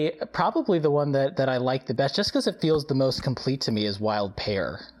say probably the one that I like the best, just because it feels the most complete to me, is Wild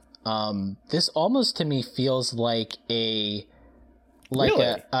Pear. This almost to me feels like a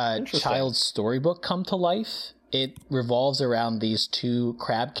child's storybook come to life. It revolves around these two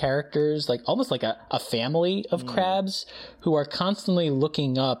crab characters, like almost like a family of crabs who are constantly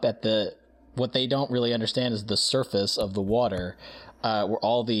looking up at what they don't really understand is the surface of the water, where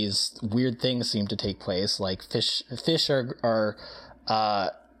all these weird things seem to take place. Like fish are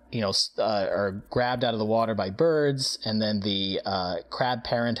grabbed out of the water by birds, and then the crab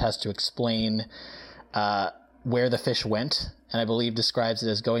parent has to explain where the fish went, and I believe describes it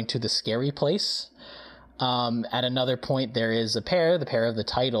as going to the scary place. At another point, there is the pair of the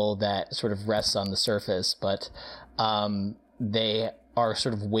title, that sort of rests on the surface, but they are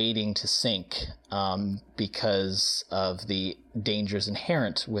sort of waiting to sink because of the dangers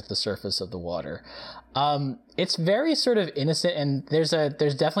inherent with the surface of the water. It's very sort of innocent, and there's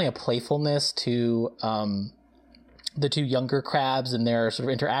definitely a playfulness to the two younger crabs and their sort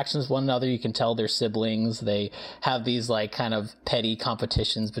of interactions with one another. You can tell they're siblings. They have these like kind of petty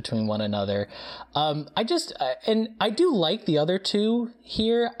competitions between one another. And I do like the other two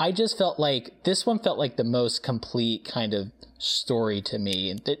here. I just felt like this one felt like the most complete kind of story to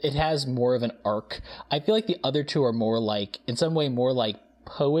me. It has more of an arc. I feel like the other two are more like, in some way, more like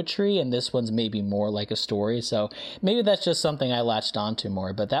poetry, and this one's maybe more like a story. So maybe that's just something I latched onto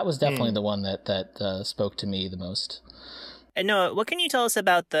more, but that was definitely the one that spoke to me the most. And Noah, what can you tell us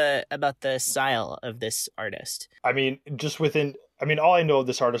about the style of this artist? I mean, all I know of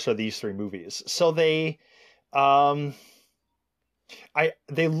this artist are these three movies. So they look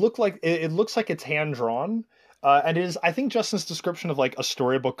like, it looks like it's hand drawn. And it is, I think Justin's description of like a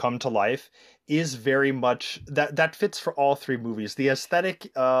storybook come to life is very much that fits for all three movies. The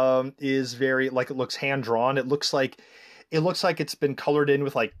aesthetic is very, like, it looks hand drawn. It looks like it's been colored in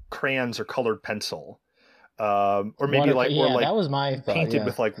with like crayons or colored pencil, or maybe that was my thought, painted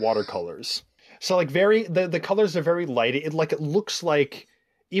with like watercolors. So like the colors are very light. It looks like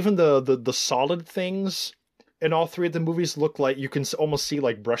even the solid things in all three of the movies look like you can almost see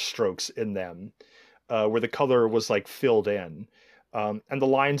like brush strokes in them. Where the color was like filled in, and the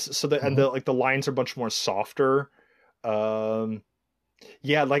lines, the lines are much more softer. I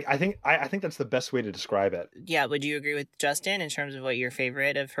think that's the best way to describe it. Yeah, would you agree with Justin in terms of what your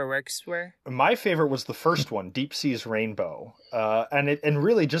favorite of her works were? My favorite was the first one, Deep Sea's Rainbow, and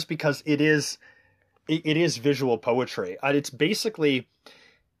really just because it is visual poetry. It's basically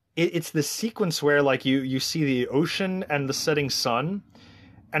it's the sequence where like you see the ocean and the setting sun.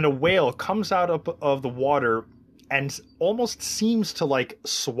 And a whale comes out of the water and almost seems to like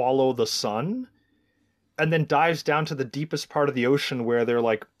swallow the sun, and then dives down to the deepest part of the ocean where there are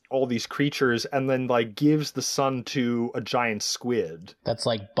like all these creatures, and then like gives the sun to a giant squid. That's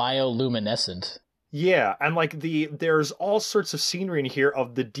like bioluminescent. Yeah, and like there's all sorts of scenery in here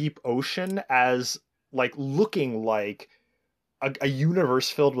of the deep ocean as like looking like a universe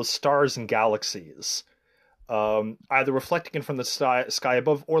filled with stars and galaxies. Either reflecting it from the sky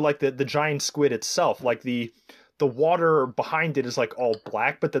above, or like the giant squid itself. Like the water behind it is like all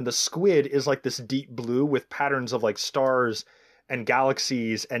black, but then the squid is like this deep blue with patterns of like stars and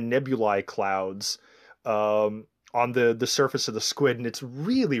galaxies and nebulae clouds on the surface of the squid, and it's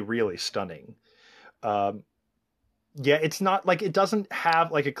really, really stunning. It's not like, it doesn't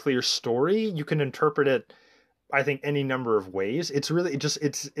have like a clear story. You can interpret it, I think, any number of ways. It's really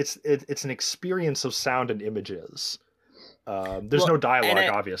it's an experience of sound and images. There's no dialogue,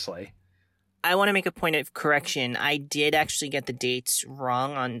 obviously. I want to make a point of correction. I did actually get the dates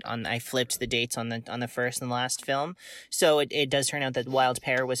wrong on I flipped the dates on the first and last film. So it does turn out that Wild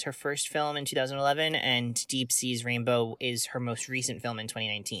Pear was her first film in 2011, and Deep Sea's Rainbow is her most recent film in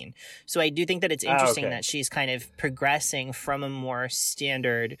 2019. So I do think that it's interesting that she's kind of progressing from a more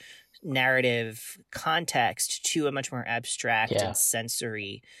standard narrative context to a much more abstract and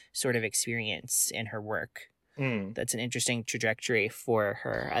sensory sort of experience in her work. That's an interesting trajectory for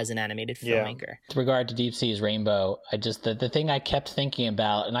her as an animated filmmaker. With regard to Deep Sea's Rainbow, the thing I kept thinking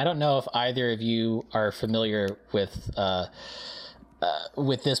about, and I don't know if either of you are familiar with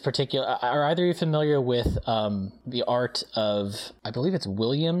this particular, are either of you familiar with the art of, I believe it's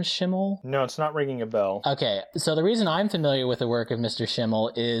William Schimmel? No, it's not ringing a bell. Okay, so the reason I'm familiar with the work of Mr.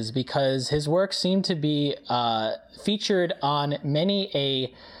 Schimmel is because his work seemed to be featured on many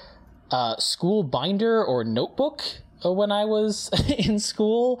a school binder or notebook when I was in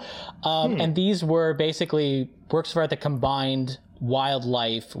school. And these were basically works of art that combined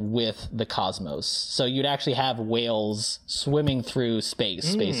wildlife with the cosmos. So you'd actually have whales swimming through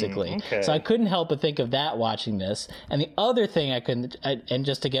space, basically. Okay. So I couldn't help but think of that watching this. And the other thing and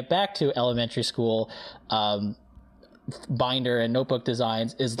just to get back to elementary school, binder and notebook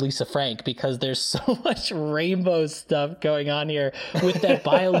designs is Lisa Frank, because there's so much rainbow stuff going on here with that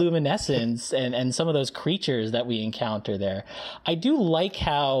bioluminescence and some of those creatures that we encounter there. I do like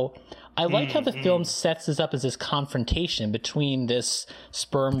how the film sets this up as this confrontation between this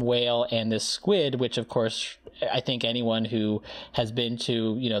sperm whale and this squid, which of course I think anyone who has been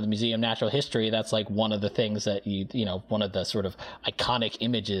to, the Museum of Natural History, that's like one of the things that one of the sort of iconic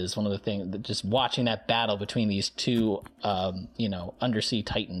images, one of the things that just watching that battle between these two, undersea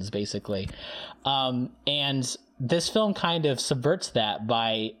titans, basically. And this film kind of subverts that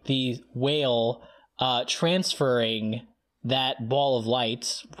by the whale transferring that ball of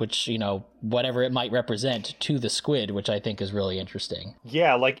light, which, whatever it might represent, to the squid, which I think is really interesting.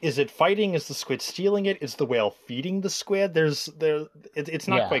 Yeah, like, is it fighting? Is the squid stealing it? Is the whale feeding the squid? It's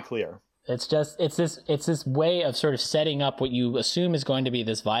not quite clear. It's this way of sort of setting up what you assume is going to be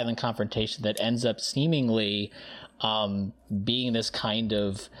this violent confrontation that ends up seemingly being this kind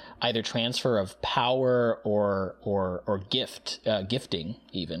of either transfer of power or gifting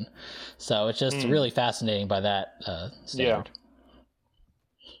even. So it's just really fascinating by that standard. Yeah.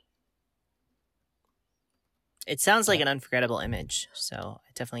 It sounds like an unforgettable image. So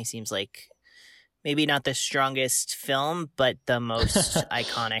it definitely seems like maybe not the strongest film, but the most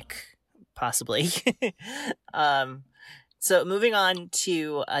iconic, possibly. So moving on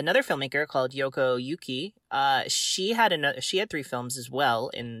to another filmmaker called Yoko Yuki. She had 3 films as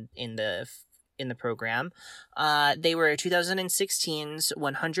well in the program. They were 2016's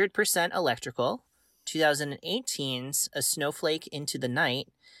 100% Electrical, 2018's A Snowflake into the Night,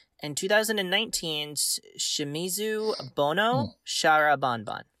 and 2019's Shimizu Bono Shara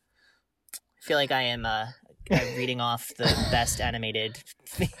Bonbon. I feel like I am reading off the best animated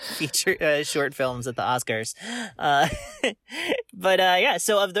feature short films at the Oscars. But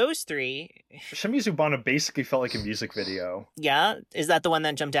so of those 3... Shimizu Bono basically felt like a music video. Yeah? Is that the one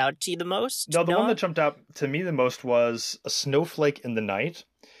that jumped out to you the most? No, the one that jumped out to me the most was A Snowflake in the Night,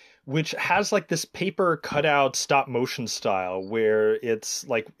 which has like this paper cutout stop motion style where it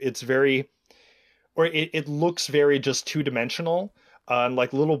looks very just two-dimensional. And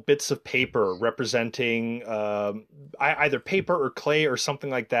like little bits of paper representing either paper or clay or something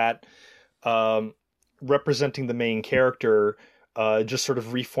like that, representing the main character, just sort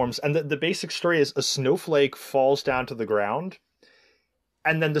of reforms. And the basic story is a snowflake falls down to the ground,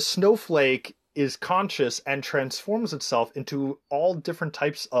 and then the snowflake is conscious and transforms itself into all different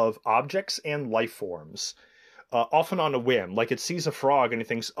types of objects and life forms. Often on a whim, like it sees a frog and it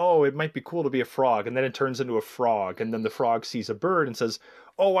thinks, oh, it might be cool to be a frog. And then it turns into a frog. And then the frog sees a bird and says,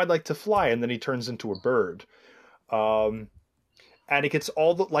 oh, I'd like to fly. And then he turns into a bird. And it gets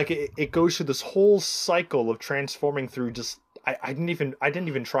it goes through this whole cycle of transforming through just, I didn't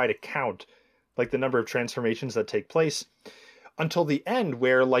even try to count like the number of transformations that take place until the end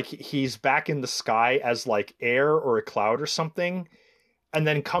where like he's back in the sky as like air or a cloud or something. And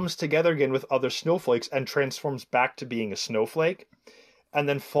then comes together again with other snowflakes and transforms back to being a snowflake, and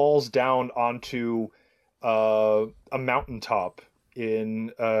then falls down onto a mountaintop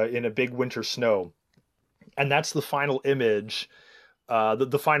in a big winter snow, and that's the final image.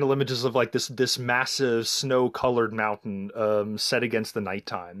 The final images of like this massive snow-colored mountain set against the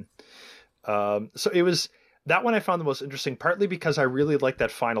nighttime. So it was that one I found the most interesting, partly because I really like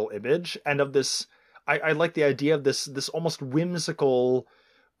that final image and of this. I like the idea of this almost whimsical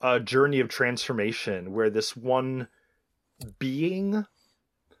journey of transformation where this one being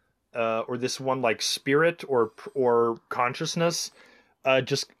or this one like spirit or consciousness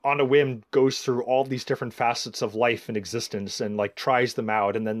just on a whim goes through all these different facets of life and existence and like tries them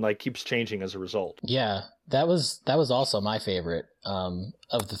out and then like keeps changing as a result. Yeah, that was also my favorite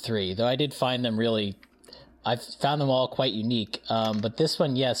of the 3, though I did find them really... I found them all quite unique, but this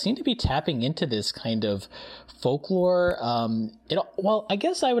one, seemed to be tapping into this kind of folklore. I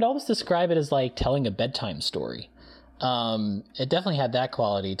guess I would almost describe it as like telling a bedtime story. It definitely had that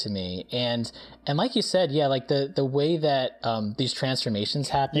quality to me, and like you said, like the way that these transformations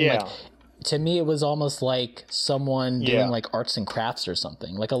happen, like to me, it was almost like someone doing like arts and crafts or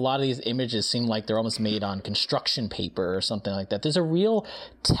something. Like a lot of these images seem like they're almost made on construction paper or something like that. There's a real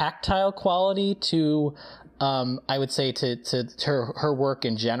tactile quality to, I would say, to her work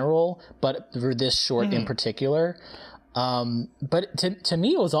in general, but for this short in particular. But to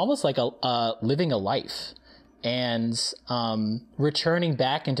me, it was almost like a living a life, and returning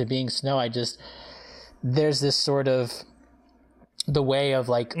back into being Snow. There's this sort of the way of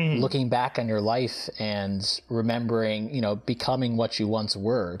like looking back on your life and remembering, becoming what you once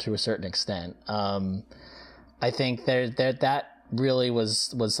were to a certain extent. I think that really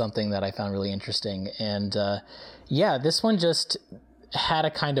was something that I found really interesting. And this one just had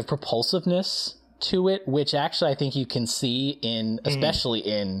a kind of propulsiveness to it, which actually I think you can see especially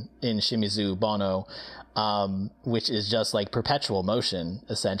in Shimizu Bono, which is just like perpetual motion,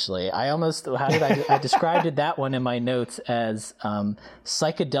 essentially. I described that one in my notes as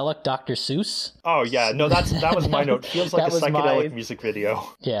psychedelic Dr. Seuss. Oh yeah, no, that was my note. Feels like a psychedelic music video.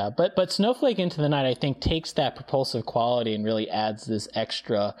 Yeah, but Snowflake Into the Night, I think, takes that propulsive quality and really adds this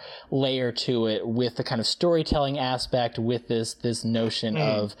extra layer to it with the kind of storytelling aspect, with this notion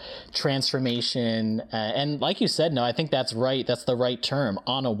of transformation, and like you said, no, I think that's right. That's the right term,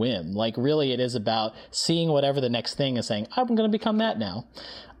 on a whim. Like really, it is about seeing whatever the next thing is, saying, I'm going to become that now.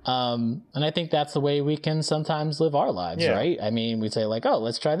 And I think that's the way we can sometimes live our lives, right? I mean, we say like, oh,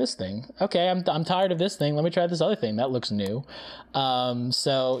 let's try this thing. Okay, I'm tired of this thing. Let me try this other thing. That looks new. That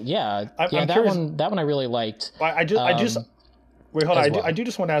one I really liked. I just wait, hold on. I do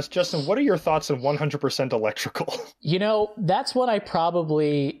just want to ask Justin, what are your thoughts on 100% Electrical? That's what I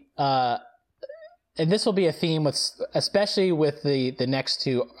probably. And this will be a theme especially with the next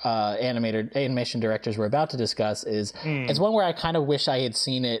two animation directors we're about to discuss, it's one where I kind of wish I had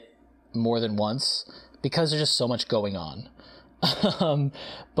seen it more than once because there's just so much going on.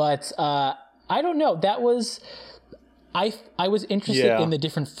 But I don't know. That was I was interested in the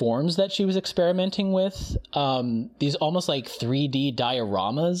different forms that she was experimenting with. These almost like 3D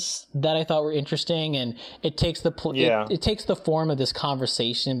dioramas that I thought were interesting, and it takes it takes the form of this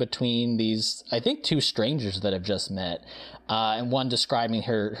conversation between these, I think, two strangers that have just met, and one describing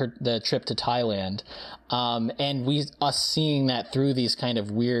the trip to Thailand, and us seeing that through these kind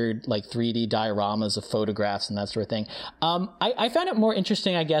of weird like 3D dioramas of photographs and that sort of thing. I found it more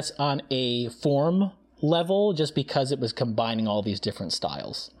interesting, I guess, on a form level, just because it was combining all these different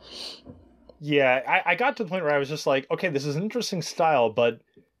styles. Yeah, I got to the point where I was just like, okay, this is an interesting style, but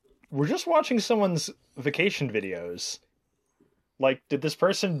we're just watching someone's vacation videos. Like, did this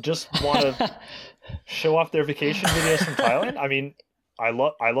person just want to show off their vacation videos from Thailand? I mean, I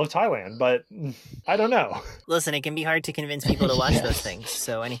love Thailand, but I don't know. Listen, it can be hard to convince people to watch those things,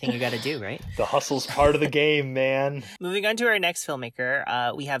 so anything you got to do, right? The hustle's part of the game, man. Moving on to our next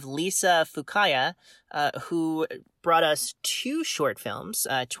filmmaker, we have Lisa Fukaya, who brought us two short films,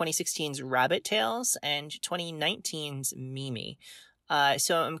 2016's Rabbit Tales and 2019's Mimi.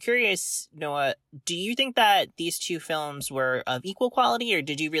 So I'm curious, Noah, do you think that these two films were of equal quality, or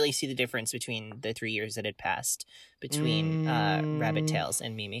did you really see the difference between the 3 years that had passed between Rabbit Tales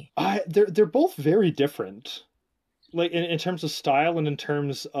and Mimi? They're both very different, like in terms of style and in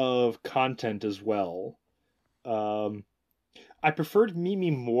terms of content as well. I preferred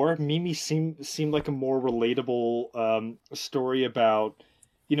Mimi more. Mimi seemed like a more relatable story about,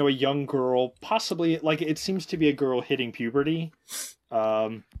 a young girl, possibly, like, it seems to be a girl hitting puberty,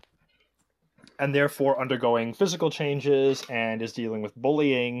 and therefore undergoing physical changes and is dealing with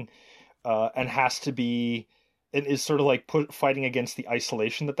bullying, and has to be, and is sort of like fighting against the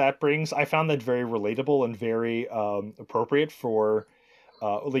isolation that brings. I found that very relatable and very appropriate for,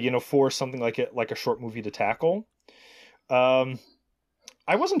 for something like a short movie to tackle. I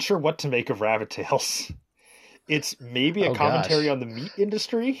wasn't sure what to make of Rabbit Tales. It's maybe a commentary on the meat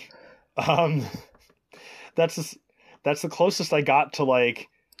industry. That's the closest I got to like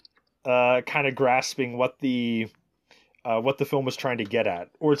kind of grasping what the film was trying to get at,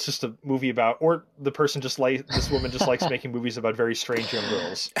 or it's just a movie about, or the person this woman just likes making movies about very strange young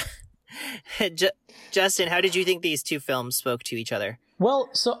girls. Justin, how did you think these two films spoke to each other?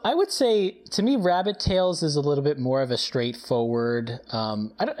 Well, so I would say, to me, Rabbit Tales is a little bit more of a straightforward,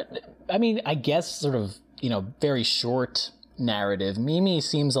 I guess sort of, very short narrative. Mimi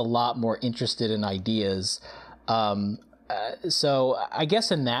seems a lot more interested in ideas. So I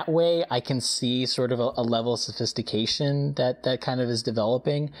guess in that way, I can see sort of a level of sophistication that kind of is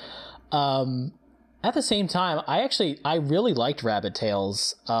developing. At the same time, I really liked Rabbit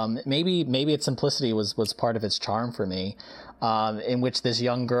Tales. Maybe its simplicity was part of its charm for me, in which this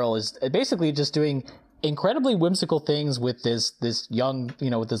young girl is basically just doing incredibly whimsical things with this young,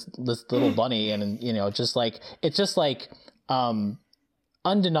 with this little bunny, and it's just like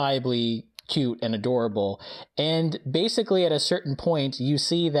undeniably cute and adorable. And basically at a certain point, you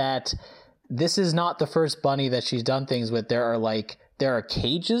see that this is not the first bunny that she's done things with. there are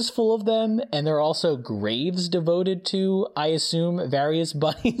cages full of them, and there are also graves devoted to, I assume, various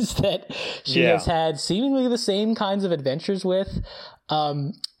bunnies that she has had seemingly the same kinds of adventures with.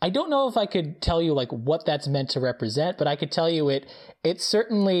 I don't know if I could tell you like what that's meant to represent, but I could tell you it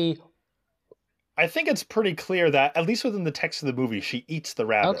certainly. I think it's pretty clear that, at least within the text of the movie, she eats the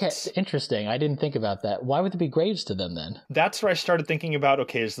rabbits. Okay, interesting. I didn't think about that. Why would there be graves to them then? That's where I started thinking about,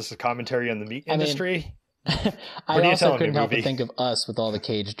 okay, is this a commentary on the meat industry? I also couldn't help but think of Us with all the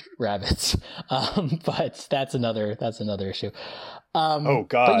caged rabbits. But that's another issue. Oh,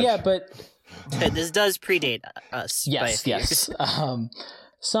 God. But yeah, but... This does predate Us. Yes.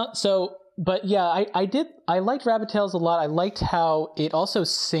 But yeah, I liked Rabbit Tales a lot. I liked how it also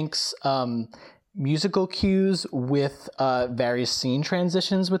syncs musical cues with various scene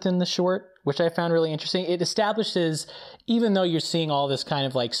transitions within the short, which I found really interesting. It establishes, even though you're seeing all this kind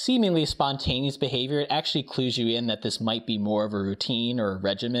of like seemingly spontaneous behavior, it actually clues you in that this might be more of a routine or a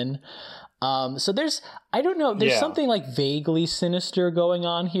regimen. So there's something like vaguely sinister going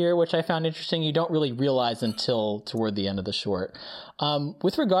on here, which I found interesting. You don't really realize until toward the end of the short.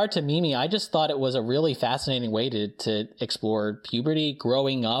 With regard to Mimi, I just thought it was a really fascinating way to explore puberty,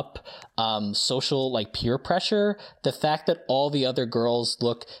 growing up, social like peer pressure, the fact that all the other girls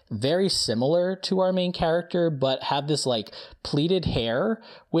look very similar to our main character, but have this like pleated hair,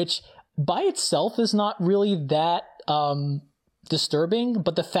 which by itself is not really that disturbing,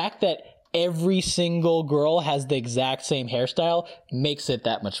 but the fact that every single girl has the exact same hairstyle makes it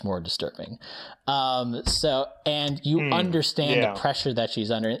that much more disturbing. And you understand the pressure that she's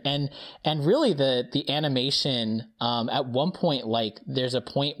under, and really the animation, at one point, like there's a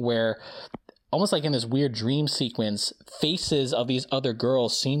point where almost like in this weird dream sequence, faces of these other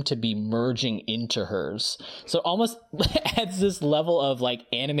girls seem to be merging into hers. So almost adds this level of like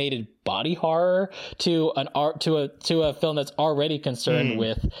animated body horror to a film that's already concerned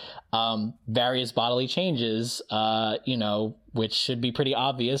with various bodily changes, which should be pretty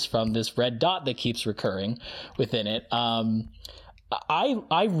obvious from this red dot that keeps recurring within it.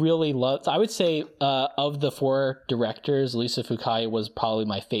 I really loved, I would say, of the four directors, Lisa Fukaya was probably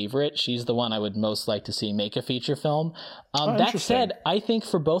my favorite. She's the one I would most like to see make a feature film. That said, I think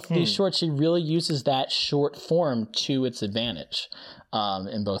for both of these shorts, she really uses that short form to its advantage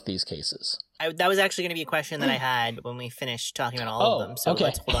in both these cases. That was actually going to be a question that I had when we finished talking about all of them. So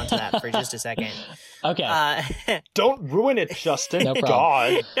let's hold on to that for just a second. Okay. Don't ruin it, Justin. No problem.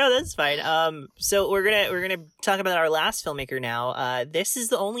 God. No, that's fine. So we're gonna talk about our last filmmaker now. This is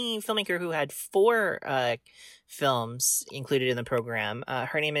the only filmmaker who had 4 films included in the program.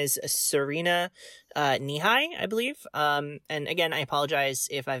 Her name is Serena Nihai, I believe. And again, I apologize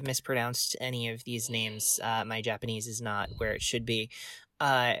if I've mispronounced any of these names. My Japanese is not where it should be.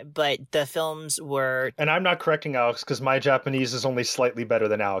 But the films were... And I'm not correcting Alex because my Japanese is only slightly better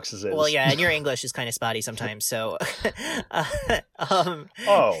than Alex's is. Well, yeah, and your English is kind of spotty sometimes, so...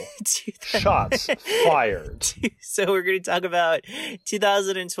 Shots fired. So we're going to talk about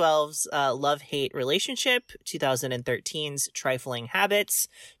 2012's Love-Hate Relationship, 2013's Trifling Habits,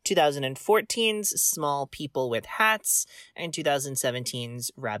 2014's Small People with Hats, and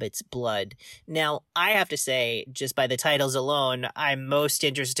 2017's Rabbit's Blood. Now, I have to say, just by the titles alone, I'm most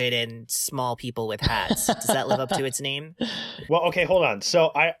interested in Small People with Hats. Does that live up to its name? Well, okay, hold on.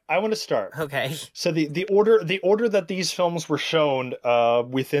 So I want to start. Okay. So the order that these films were shown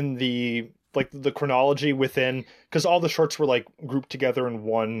within the chronology within, because all the shorts were like grouped together in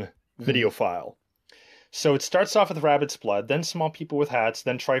one video file. So it starts off with Rabbit's Blood, then Small People with Hats,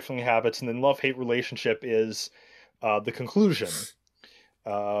 then Trifling Habits, and then Love-Hate Relationship is the conclusion.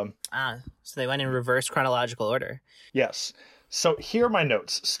 So they went in reverse chronological order. Yes. So here are my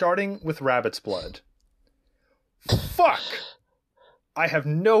notes, starting with Rabbit's Blood. Fuck! I have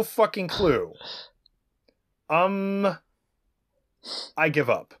no fucking clue. I give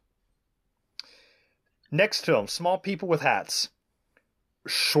up. Next film, Small People with Hats.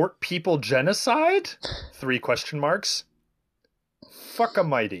 Short People Genocide? 3 question marks.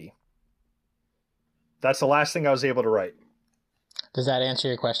 Fuck-a-mighty. That's the last thing I was able to write. Does that answer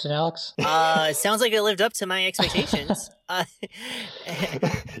your question, Alex? Sounds like it lived up to my expectations.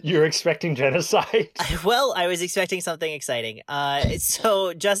 You're expecting genocide? Well, I was expecting something exciting.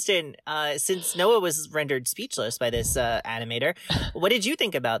 So, Justin, since Noah was rendered speechless by this animator, what did you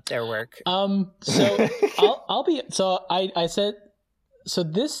think about their work? So I said, so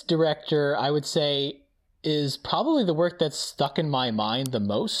this director, I would say, is probably the work that's stuck in my mind the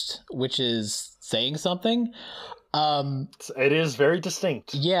most, which is saying something. It is very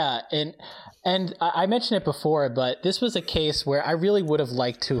distinct. Yeah, and I mentioned it before, but this was a case where I really would have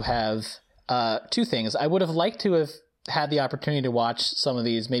liked to have 2 things. I would have liked to have had the opportunity to watch some of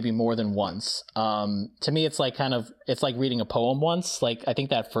these maybe more than once. To me, it's like reading a poem once. Like, I think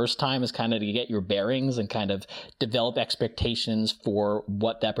that first time is kind of to get your bearings and kind of develop expectations for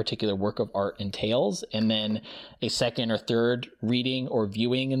what that particular work of art entails. And then a second or third reading or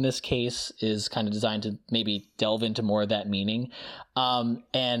viewing in this case is kind of designed to maybe delve into more of that meaning.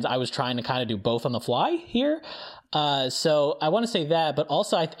 And I was trying to kind of do both on the fly here. So I want to say that, but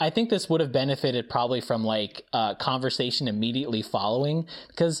also I think this would have benefited probably from like conversation immediately following,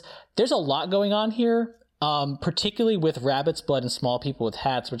 because there's a lot going on here, particularly with Rabbit's Blood and Small People with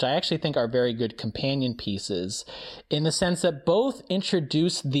Hats, which I actually think are very good companion pieces in the sense that both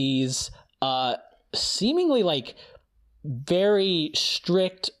introduce these seemingly like very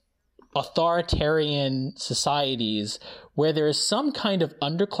strict authoritarian societies where there is some kind of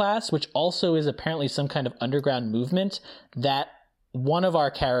underclass, which also is apparently some kind of underground movement that one of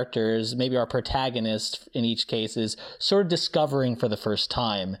our characters, maybe our protagonist in each case, is sort of discovering for the first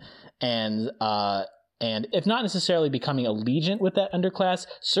time. And if not necessarily becoming allegiant with that underclass,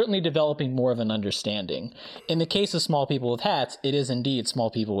 certainly developing more of an understanding. In the case of Small People with Hats, it is indeed small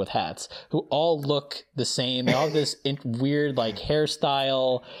people with hats who all look the same. They all have this weird like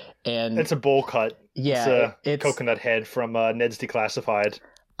hairstyle, and it's a bowl cut. Yeah, it's coconut head from Ned's Declassified.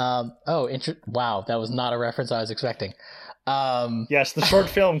 Wow, that was not a reference I was expecting. Yes, the short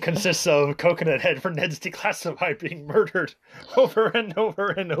film consists of Coconut Head from Ned's Declassified being murdered over and over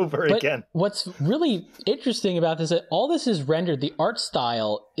and over again. What's really interesting about this is that all this is rendered, the art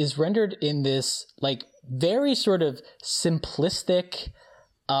style is rendered in this like very sort of simplistic,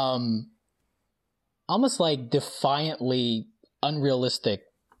 almost like defiantly unrealistic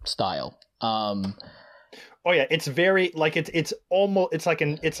style. Oh yeah, it's very like it's almost it's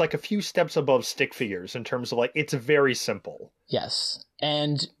like a few steps above stick figures in terms of like it's very simple. Yes,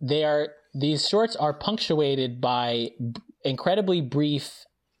 and these shorts are punctuated by incredibly brief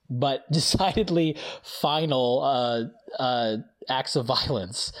but decidedly final acts of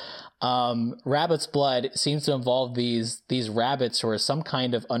violence. Rabbit's Blood seems to involve these rabbits who are some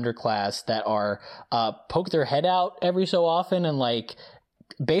kind of underclass that are poke their head out every so often and like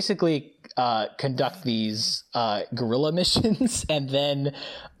basically conduct these guerrilla missions, and then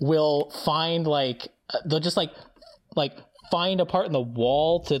will find like they'll just like find a part in the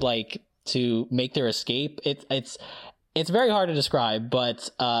wall to make their escape. It's very hard to describe, but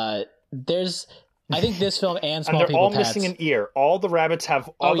there's I think this film and Small People with Hats, all missing an ear. All the rabbits have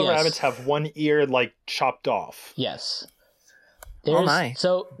rabbits have one ear like chopped off. Yes.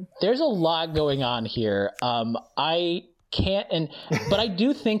 So there's a lot going on here. I can't, but I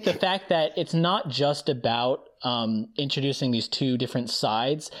do think the fact that it's not just about introducing these two different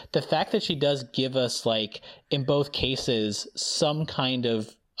sides, the fact that she does give us like in both cases some kind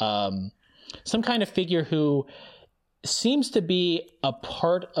of figure who seems to be a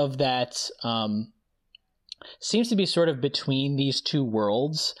part of that, seems to be sort of between these two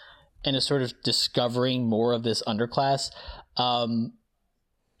worlds and is sort of discovering more of this underclass,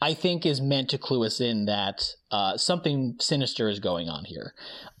 I think is meant to clue us in that something sinister is going on here,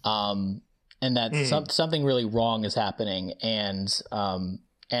 and that something really wrong is happening, and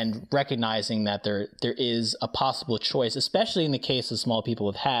recognizing that there is a possible choice, especially in the case of Small People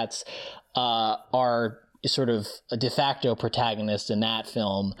with Hats, our sort of a de facto protagonist in that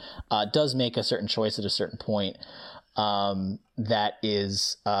film does make a certain choice at a certain point that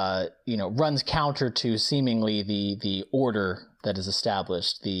is runs counter to seemingly the order that is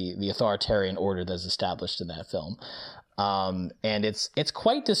established, the authoritarian order that is established in that film. And it's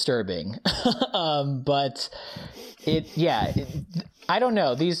quite disturbing. But I don't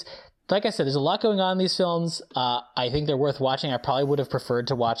know. These, like I said, there's a lot going on in these films. I think they're worth watching. I probably would have preferred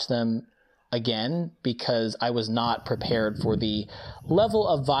to watch them again because I was not prepared for the level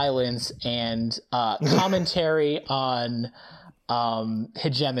of violence and commentary on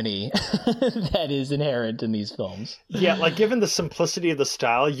hegemony that is inherent in these films. Yeah, like given the simplicity of the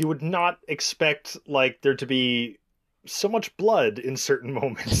style, you would not expect like there to be so much blood in certain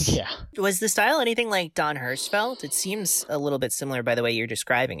moments. Yeah. Was the style anything like Don Hertzfeldt? It seems a little bit similar by the way you're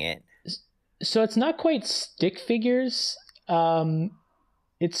describing it. So it's not quite stick figures.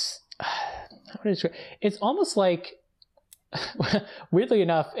 It's it's almost like, weirdly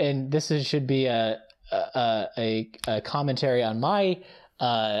enough, and should be a commentary on my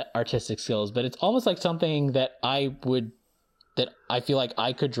artistic skills, but it's almost like something that I feel like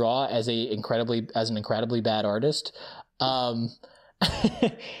I could draw as an incredibly bad artist.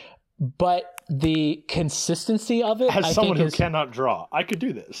 but the consistency of it, As someone who cannot draw, I could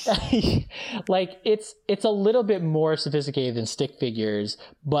do this. Like it's a little bit more sophisticated than stick figures,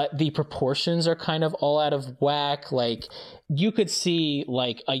 but the proportions are kind of all out of whack. Like you could see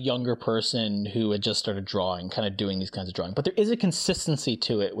like a younger person who had just started drawing kind of doing these kinds of drawing, but there is a consistency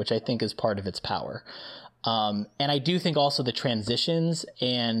to it, which I think is part of its power. And I do think also the transitions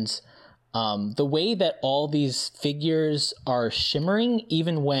and the way that all these figures are shimmering,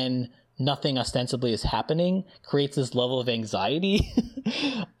 even when nothing ostensibly is happening, creates this level of anxiety.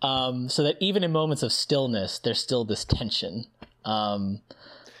 So that even in moments of stillness, there's still this tension.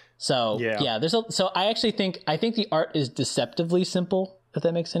 So I actually think the art is deceptively simple, if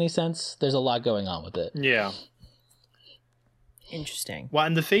that makes any sense. There's a lot going on with it. Yeah. Interesting. Well,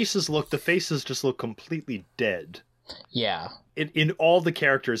 and the faces just look completely dead. Yeah. In all the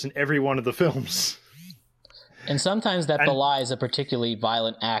characters in every one of the films. And sometimes that belies a particularly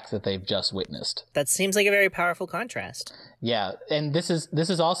violent act that they've just witnessed. That seems like a very powerful contrast. Yeah, and this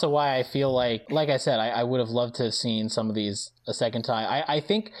is also why I feel like I said, I would have loved to have seen some of these a second time. I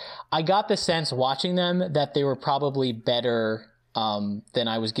think I got the sense watching them that they were probably better than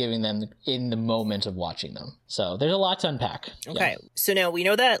I was giving them in the moment of watching them. So there's a lot to unpack. Okay, yeah. So now we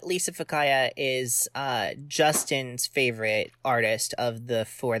know that Lisa Fukaya is Justin's favorite artist of the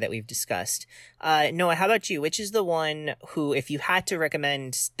four that we've discussed. Noah, how about you? Which is the one who, if you had to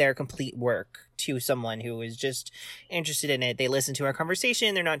recommend their complete work to someone who is just interested in it, they listen to our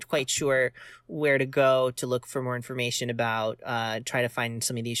conversation, they're not quite sure where to go to look for more information about, try to find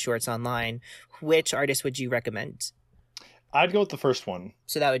some of these shorts online, which artist would you recommend? I'd go with the first one.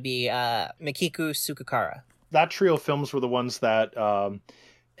 So that would be Mikiku Sukakara. That trio of films were the ones that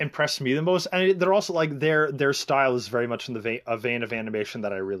impressed me the most, and they're also like their style is very much in the vein of animation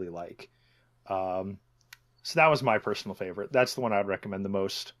that I really like. So that was my personal favorite. That's the one I'd recommend the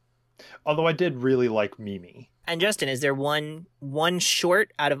most. Although I did really like Mimi. And Justin, is there one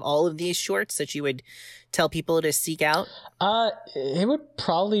short out of all of these shorts that you would tell people to seek out? It would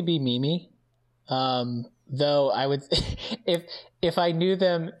probably be Mimi. Though I would, if I knew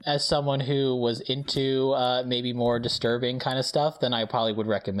them as someone who was into maybe more disturbing kind of stuff, then I probably would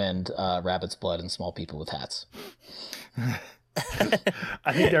recommend Rabbit's Blood and Small People with Hats.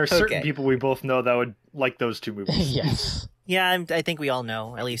 I think there are certain people we both know that would like those two movies. Yes. Yeah, I think we all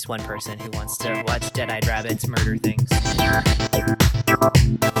know at least one person who wants to watch Dead-Eyed Rabbits murder things.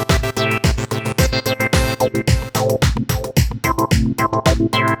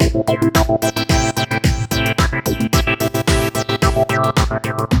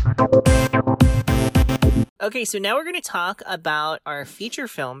 Okay, so now we're going to talk about our feature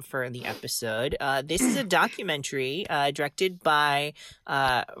film for the episode. This is a documentary directed by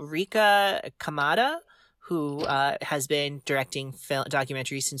Rika Kamada, who has been directing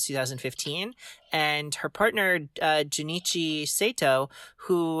documentaries since 2015, and her partner, Junichi Sato,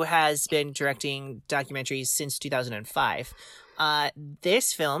 who has been directing documentaries since 2005.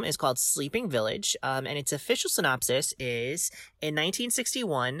 This film is called Sleeping Village, and its official synopsis is, in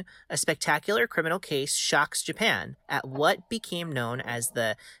 1961, a spectacular criminal case shocks Japan at what became known as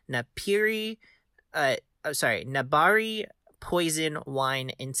the Nabari poison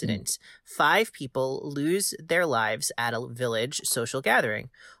wine incident. 5 people lose their lives at a village social gathering.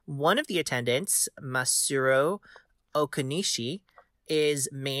 One of the attendants, Masuro Okunishi, is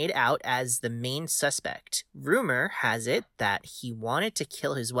made out as the main suspect. Rumor has it that he wanted to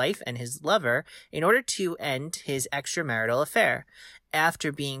kill his wife and his lover in order to end his extramarital affair.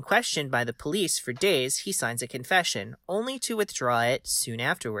 After being questioned by the police for days, he signs a confession, only to withdraw it soon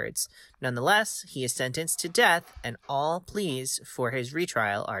afterwards. Nonetheless, he is sentenced to death, and all pleas for his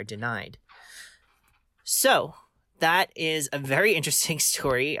retrial are denied. So, that is a very interesting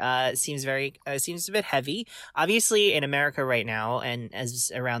story. Seems a bit heavy. Obviously, in America right now, and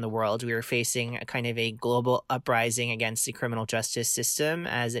as around the world, we are facing a kind of a global uprising against the criminal justice system,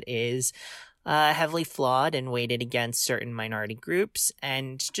 as it is heavily flawed and weighted against certain minority groups,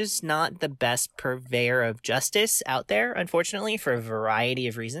 and just not the best purveyor of justice out there, unfortunately, for a variety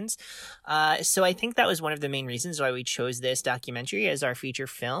of reasons. So I think that was one of the main reasons why we chose this documentary as our feature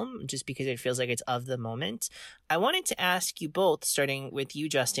film, just because it feels like it's of the moment. I wanted to ask you both, starting with you,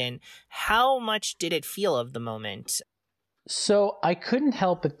 Justin, how much did it feel of the moment? So I couldn't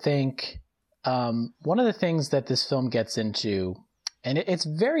help but think one of the things that this film gets into, and it's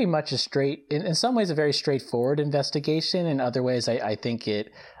very much in some ways, a very straightforward investigation. In other ways, I think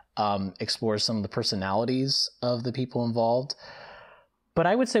it explores some of the personalities of the people involved. But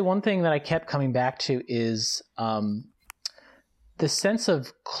I would say one thing that I kept coming back to is the sense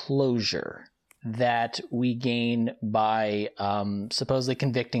of closure that we gain by supposedly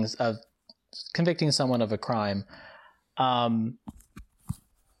convicting someone of a crime. And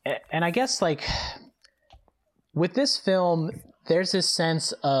I guess, like, with this film, there's this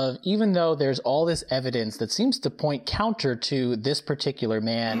sense of, even though there's all this evidence that seems to point counter to this particular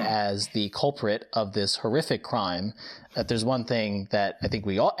man as the culprit of this horrific crime, that there's one thing that I think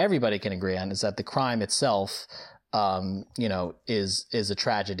everybody can agree on, is that the crime itself, is a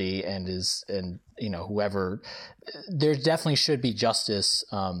tragedy, and whoever, there definitely should be justice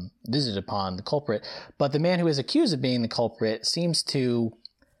visited upon the culprit. But the man who is accused of being the culprit seems to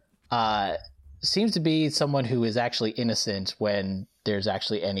be someone who is actually innocent when there's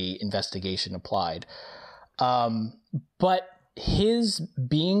actually any investigation applied. But his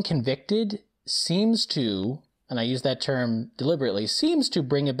being convicted seems to, and I use that term deliberately, seems to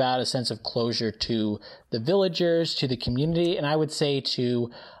bring about a sense of closure to the villagers, to the community, and I would say to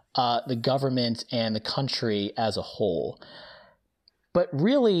the government and the country as a whole. But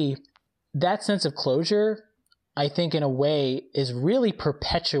really, that sense of closure, I think in a way, is really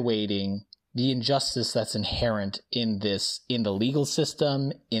perpetuating the injustice that's inherent in the legal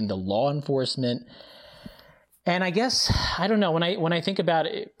system, in the law enforcement. And I guess, I don't know, when I think about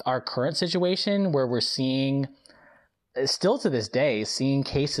our current situation, where we're seeing, still to this day, seeing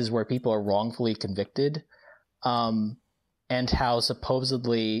cases where people are wrongfully convicted, and how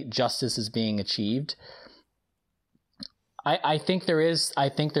supposedly justice is being achieved, I think there is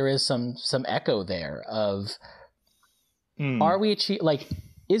some echo there of, are we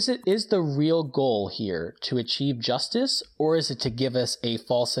is the real goal here to achieve justice, or is it to give us a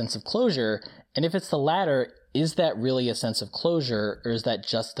false sense of closure? And if it's the latter, is that really a sense of closure, or is that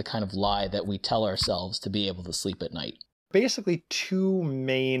just the kind of lie that we tell ourselves to be able to sleep at night? Basically, two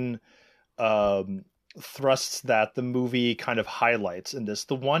main thrusts that the movie kind of highlights in this.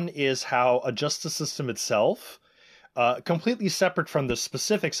 The one is how a justice system itself, completely separate from the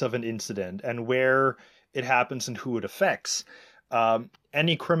specifics of an incident and where it happens and who it affects,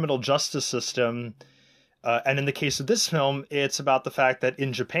 any criminal justice system, and in the case of this film, it's about the fact that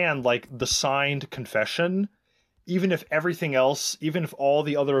in Japan, like, the signed confession, even if everything else, even if all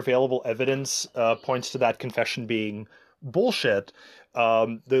the other available evidence points to that confession being bullshit,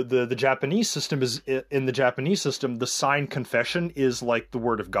 the Japanese system is, in the Japanese system, the signed confession is like the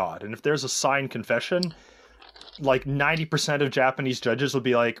word of God. And if there's a signed confession, like 90% of Japanese judges will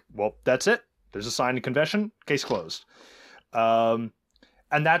be like, well, that's it. There's a signed confession, case closed.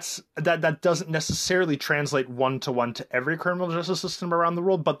 And that doesn't necessarily translate one-to-one to every criminal justice system around the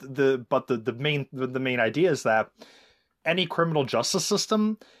world, but the main idea is that any criminal justice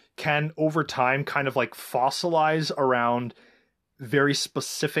system can over time kind of like fossilize around very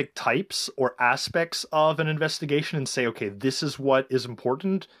specific types or aspects of an investigation and say, okay, this is what is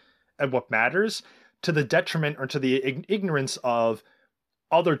important and what matters, to the detriment or to the ignorance of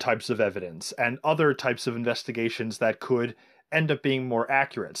other types of evidence and other types of investigations that could end up being more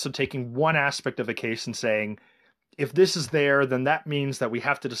accurate. So taking one aspect of a case and saying, if this is there, then that means that we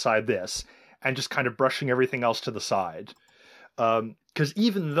have to decide this, and just kind of brushing everything else to the side. Because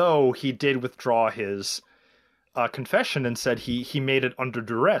even though he did withdraw his confession and said he made it under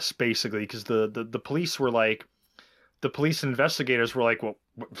duress, basically, because the police were like, the police investigators were like, well,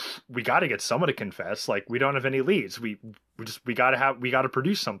 we got to get someone to confess. Like, we don't have any leads. We got to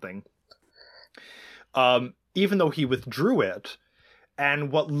produce something. Even though he withdrew it,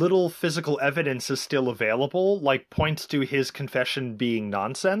 and what little physical evidence is still available, like, points to his confession being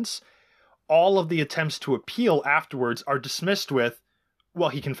nonsense, all of the attempts to appeal afterwards are dismissed with, well,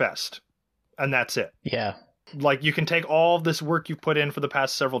 he confessed. And that's it. Yeah. Like, you can take all of this work you've put in for the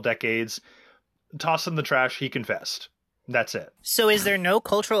past several decades, toss it in the trash, he confessed. That's it. So is there no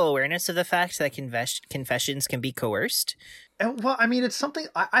cultural awareness of the fact that confessions can be coerced? Well, I mean, it's something,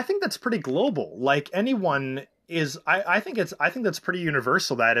 I think that's pretty global. Like, anyone is, I think that's pretty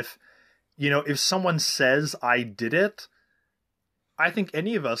universal, that if someone says I did it, I think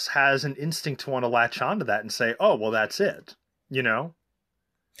any of us has an instinct to want to latch onto that and say, oh, well, that's it, you know?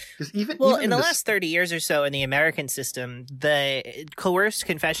 Because even in the last 30 years or so in the American system, the coerced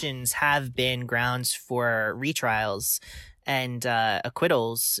confessions have been grounds for retrials and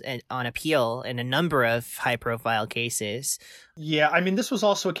acquittals on appeal in a number of high-profile cases. Yeah, I mean, this was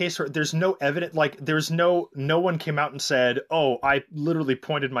also a case where there's no evidence, like, there's no one came out and said, oh, I literally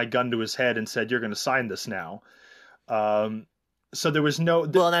pointed my gun to his head and said, you're going to sign this now. So there was no.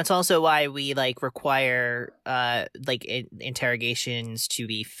 Well, and that's also why we require interrogations to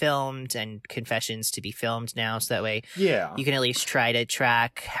be filmed and confessions to be filmed now, so that way you can at least try to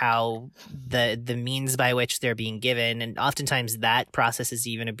track how the means by which they're being given, and oftentimes that process is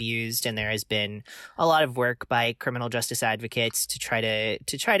even abused. And there has been a lot of work by criminal justice advocates to try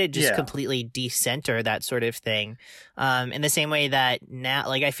to just completely decenter that sort of thing. In the same way that now,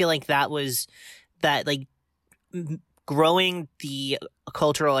 I feel like that was that growing the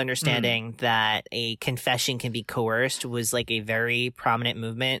cultural understanding that a confession can be coerced was a very prominent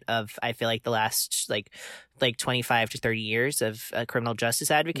movement of, I feel like, the last 25 to 30 years of criminal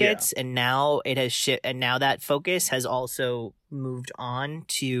justice advocates. And now it has and now that focus has also moved on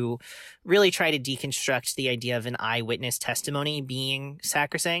to really try to deconstruct the idea of an eyewitness testimony being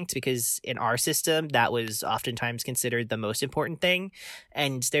sacrosanct, because in our system that was oftentimes considered the most important thing.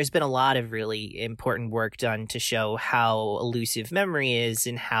 And there's been a lot of really important work done to show how elusive memory is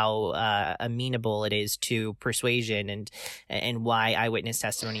and how amenable it is to persuasion, and why eyewitness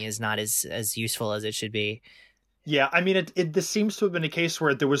testimony is not as useful as it should be. Yeah, I mean, this seems to have been a case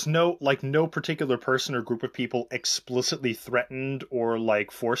where there was no particular person or group of people explicitly threatened or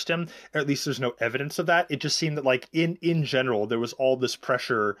forced him, or at least there's no evidence of that. It just seemed that in general, there was all this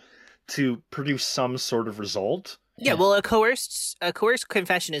pressure to produce some sort of result. Yeah, well, a coerced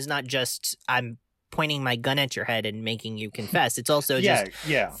confession is not just, I'm pointing my gun at your head and making you confess. It's also just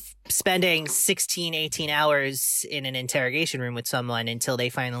spending 16, 18 hours in an interrogation room with someone until they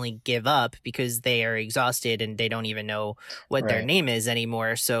finally give up because they are exhausted and they don't even know what their name is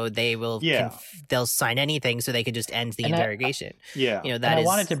anymore. So they will they'll sign anything so they can just end the interrogation. I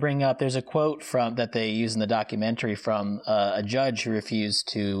wanted to bring up, there's a quote from that they use in the documentary from a judge who refused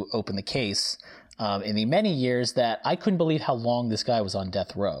to open the case in the many years that I couldn't believe how long this guy was on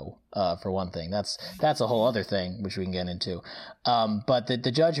death row. For one thing, that's a whole other thing which we can get into. But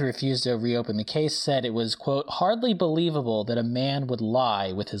the judge who refused to reopen the case said it was, quote, hardly believable that a man would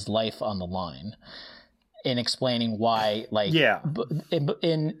lie with his life on the line, in explaining why,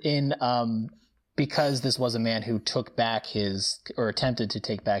 because this was a man who took back or attempted to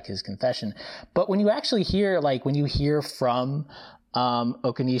take back his confession. But when you actually hear, when you hear from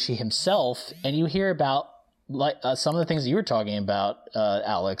Okanishi himself, and you hear about some of the things that you were talking about,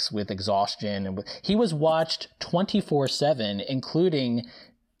 Alex, with exhaustion, and he was watched 24/7, including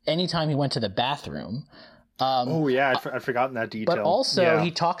anytime he went to the bathroom. I'd forgotten that detail. But also,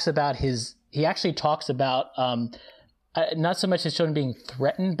 he actually talks about not so much his children being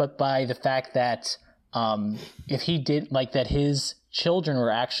threatened, but by the fact that if he did, that his children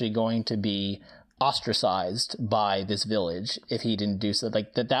were actually going to be ostracized by this village if he didn't do so,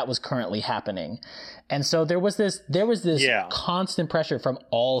 that was currently happening. And so there was this constant pressure from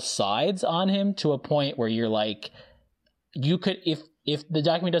all sides on him, to a point where you're you could, if the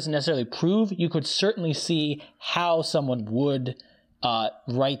document doesn't necessarily prove, you could certainly see how someone would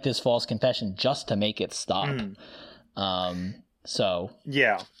write this false confession just to make it stop. So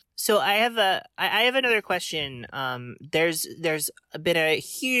I have another question. There's been a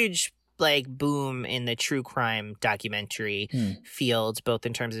huge boom in the true crime documentary field, both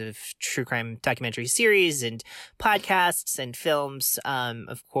in terms of true crime documentary series and podcasts and films,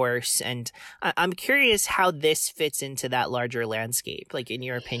 of course. And I'm curious how this fits into that larger landscape. In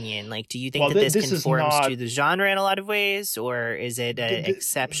your opinion, do you think that this conforms to the genre in a lot of ways, or is it an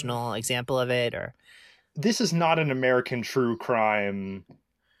exceptional example of it? Or this is not an American true crime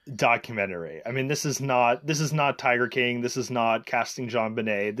documentary. I mean, this is not Tiger King. This is not Casting John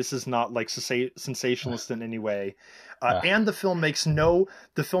Bonet. This is not sensationalist in any way. And the film makes no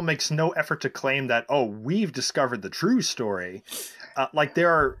effort to claim that, we've discovered the true story.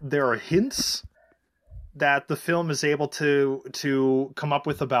 There are hints that the film is able to come up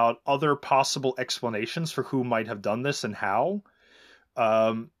with about other possible explanations for who might have done this and how.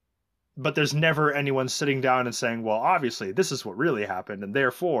 But there's never anyone sitting down and saying, well, obviously this is what really happened, and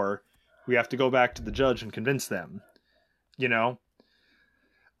therefore we have to go back to the judge and convince them, so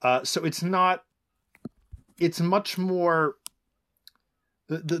it's much more,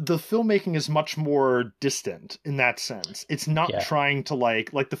 the filmmaking is much more distant in that sense. It's not trying to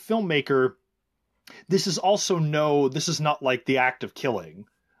the filmmaker. This is not like The Act of Killing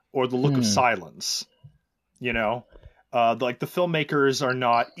or The Look of Silence, the filmmakers are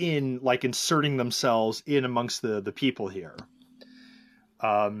not inserting themselves in amongst the people here.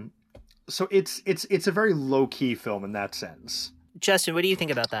 So it's a very low key film in that sense. Justin, what do you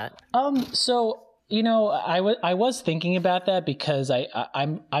think about that? So I was thinking about that because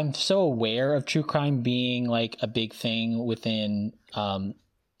I'm so aware of true crime being a big thing within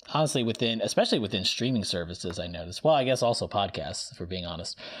honestly, especially within streaming services, I noticed. Well, I guess also podcasts, if we're being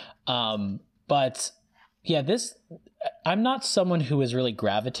honest. But yeah, I'm not someone who has really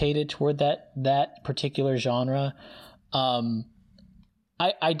gravitated toward that particular genre.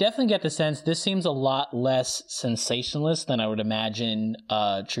 I definitely get the sense this seems a lot less sensationalist than I would imagine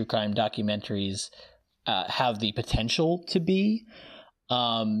true crime documentaries have the potential to be.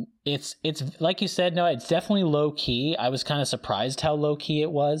 It's like you said, no, it's definitely low key. I was kind of surprised how low key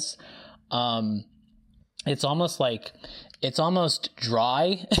it was. It's almost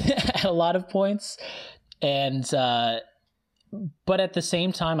dry at a lot of points. And, but at the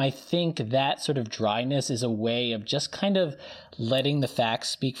same time, I think that sort of dryness is a way of just kind of letting the facts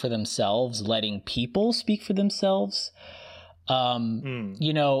speak for themselves, letting people speak for themselves.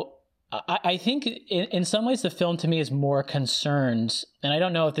 You know, I think in some ways the film to me is more concerned, and I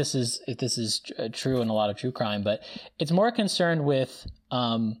don't know if this is true in a lot of true crime, but it's more concerned with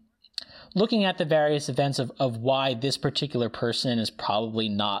looking at the various events of why this particular person is probably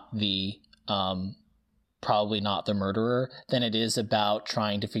not the murderer than it is about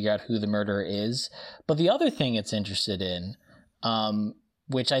trying to figure out who the murderer is. But the other thing it's interested in,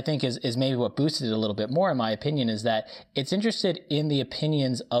 which I think is maybe what boosted it a little bit more, in my opinion, is that it's interested in the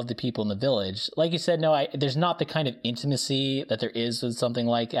opinions of the people in the village. Like you said, no, there's not the kind of intimacy that there is with something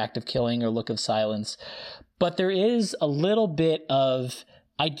like Act of Killing or Look of Silence, but there is a little bit of...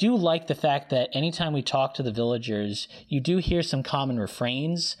 I do like the fact that anytime we talk to the villagers, you do hear some common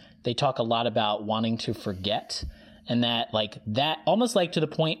refrains. They talk a lot about wanting to forget, and that almost like to the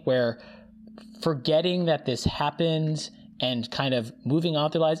point where forgetting that this happened and kind of moving on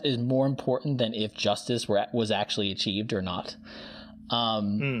with their lives is more important than if justice was actually achieved or not.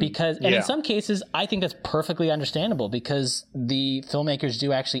 Because in some cases, I think that's perfectly understandable, because the filmmakers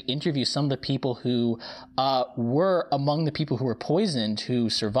do actually interview some of the people who were among the people who were poisoned who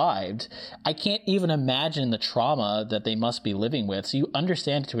survived. I can't even imagine the trauma that they must be living with. So you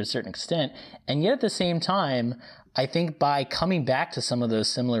understand it to a certain extent. And yet at the same time, I think by coming back to some of those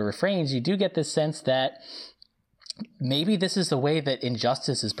similar refrains, you do get this sense that maybe this is the way that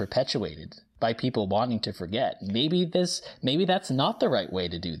injustice is perpetuated, by people wanting to forget. Maybe that's not the right way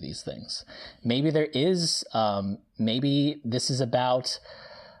to do these things. Maybe there is, maybe this is about,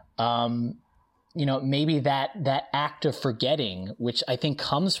 maybe that act of forgetting, which I think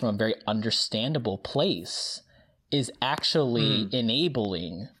comes from a very understandable place, is actually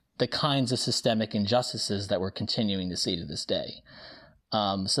enabling the kinds of systemic injustices that we're continuing to see to this day.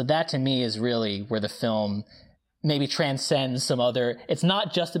 So that to me is really where the film maybe transcends some other... It's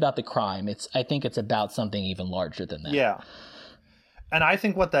not just about the crime. I think it's about something even larger than that. Yeah. And I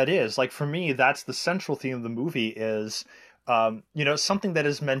think what that is, like, for me, that's the central theme of the movie is, something that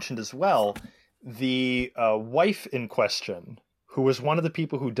is mentioned as well. The wife in question, who was one of the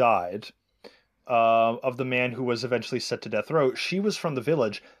people who died, of the man who was eventually set to death row, she was from the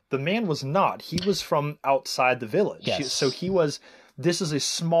village. The man was not. He was from outside the village. Yes. So this is a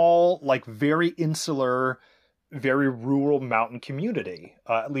small, like, very insular, very rural mountain community,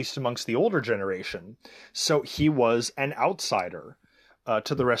 at least amongst the older generation. So he was an outsider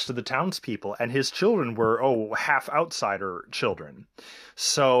to the rest of the townspeople, and his children were half outsider children.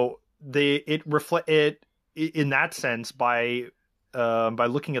 So in that sense, by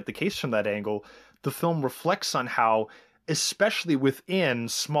looking at the case from that angle, the film reflects on how, especially within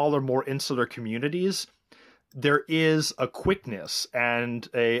smaller, more insular communities, there is a quickness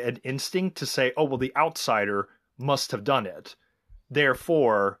and an instinct to say, oh, well, the outsider must have done it.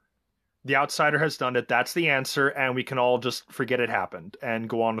 Therefore, the outsider has done it. That's the answer. And we can all just forget it happened and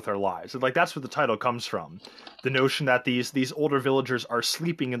go on with our lives. And, like, that's where the title comes from. The notion that these older villagers are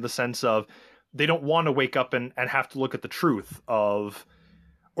sleeping in the sense of they don't want to wake up and have to look at the truth of,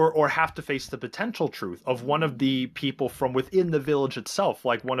 or have to face the potential truth of one of the people from within the village itself.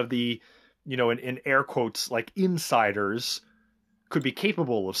 Like one of the, in air quotes, like insiders could be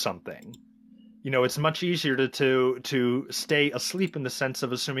capable of something. It's much easier to stay asleep in the sense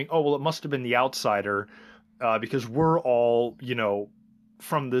of assuming, oh, well, it must have been the outsider because we're all,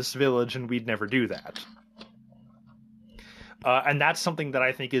 from this village and we'd never do that. And that's something that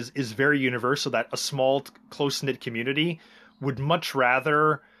I think is very universal, that a small, close-knit community would much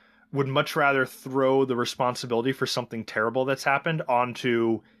rather throw the responsibility for something terrible that's happened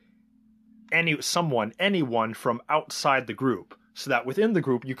onto anyone from outside the group. So that within the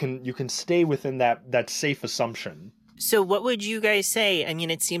group, you can stay within that safe assumption. So what would you guys say? I mean,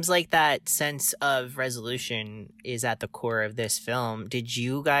 it seems like that sense of resolution is at the core of this film. Did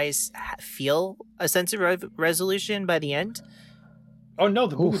you guys feel a sense of resolution by the end? Oh, no,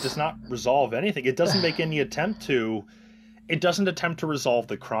 the movie does not resolve anything. It doesn't make any attempt to... It doesn't attempt to resolve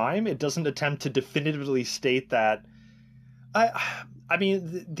the crime. It doesn't attempt to definitively state that. I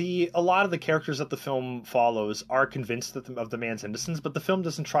mean, a lot of the characters that the film follows are convinced of the man's innocence, but the film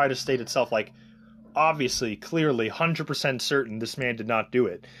doesn't try to state itself like, obviously, clearly, 100% certain this man did not do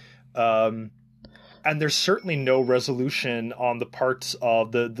it. And there's certainly no resolution on the parts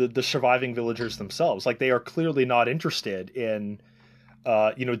of the surviving villagers themselves. Like, they are clearly not interested in,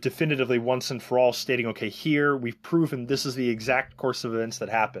 definitively once and for all stating, okay, here we've proven this is the exact course of events that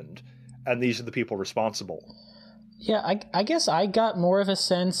happened, and these are the people responsible. Yeah, I guess I got more of a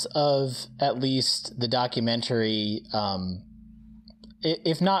sense of at least the documentary,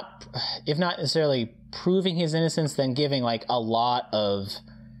 if not necessarily proving his innocence, then giving like a lot of,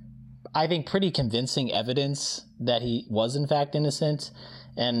 I think, pretty convincing evidence that he was in fact innocent.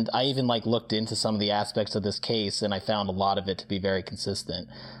 And I even like looked into some of the aspects of this case, and I found a lot of it to be very consistent.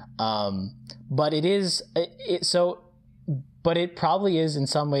 But it probably is in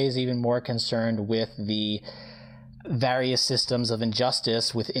some ways even more concerned with the various systems of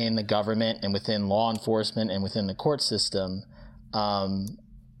injustice within the government and within law enforcement and within the court system.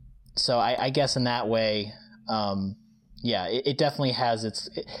 So I guess in that way, it definitely has its.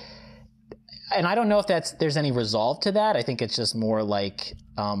 And I don't know if there's any resolve to that. I think it's just more like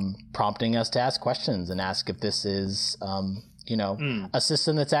prompting us to ask questions and ask if this is, a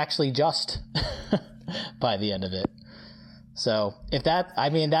system that's actually just by the end of it. So if that's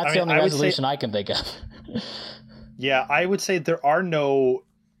the only resolution I can think of. Yeah, I would say there are no,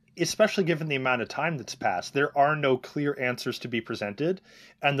 especially given the amount of time that's passed, there are no clear answers to be presented.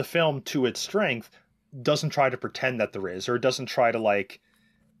 And the film, to its strength, doesn't try to pretend that there is, or it doesn't try to like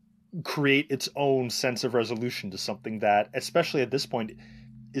create its own sense of resolution to something that, especially at this point,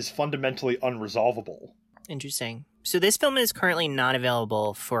 is fundamentally unresolvable. Interesting. So this film is currently not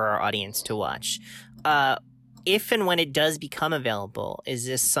available for our audience to watch. If and when it does become available, is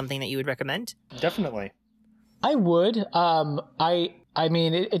this something that you would recommend? Definitely. I would. I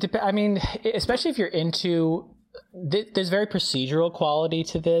mean, especially if you're into. There's very procedural quality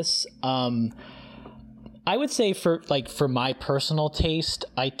to this. I would say for my personal taste,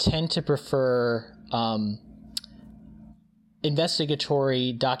 I tend to prefer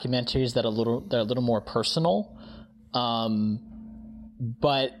investigatory documentaries that are a little more personal.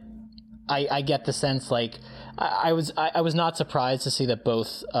 But I get the sense like I was not surprised to see that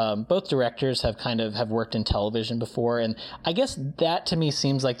both directors have worked in television before, and I guess that to me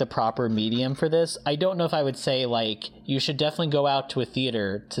seems like the proper medium for this. I don't know if I would say like you should definitely go out to a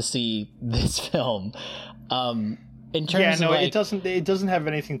theater to see this film. In terms of like, it doesn't have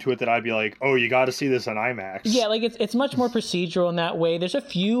anything to it that I'd be like, oh, you got to see this on IMAX. Yeah, like it's much more procedural in that way.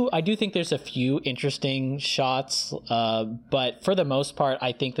 I do think there's a few interesting shots, but for the most part,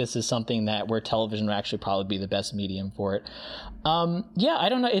 I think this is something where television would actually probably be the best medium for it. I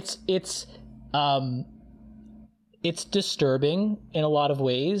don't know. It's disturbing in a lot of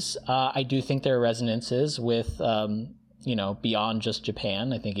ways. I do think there are resonances with beyond just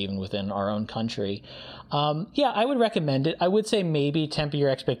Japan. I think even within our own country. I would recommend it. I would say maybe temper your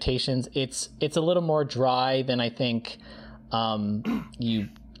expectations. It's a little more dry than I think it's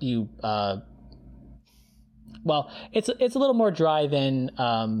a little more dry than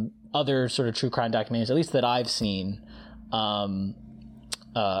other sort of true crime documentaries, at least that I've seen around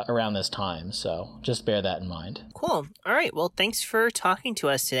this time. So just bear that in mind. Cool. All right. Well, thanks for talking to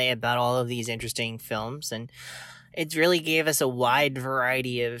us today about all of these interesting films, and it really gave us a wide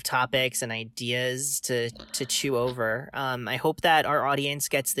variety of topics and ideas to chew over. I hope that our audience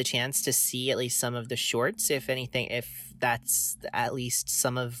gets the chance to see at least some of the shorts, if anything, if that's at least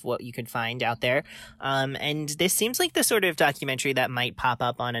some of what you can find out there. And this seems like the sort of documentary that might pop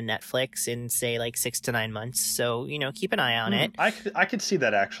up on a Netflix in, say, like 6 to 9 months. So, keep an eye on it. I could see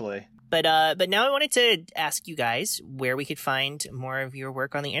that, actually. But now I wanted to ask you guys where we could find more of your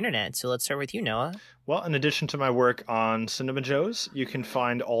work on the internet. So let's start with you, Noah. Well, in addition to my work on Cinema Joes, you can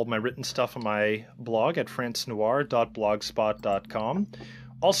find all of my written stuff on my blog at francenoir.blogspot.com.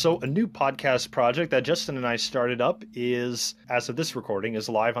 Also, a new podcast project that Justin and I started up is, as of this recording, is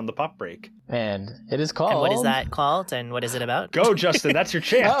live on the Pop Break. And it is called... And what is that called, and what is it about? Go, Justin, that's your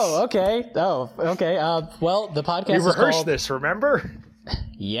chance. Oh, okay. Well, the podcast we is rehearsed this, remember?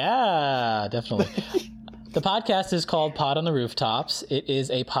 Yeah, definitely. The podcast is called Pod on the Rooftops. It is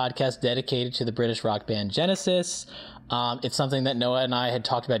a podcast dedicated to the British rock band Genesis. It's something that Noah and I had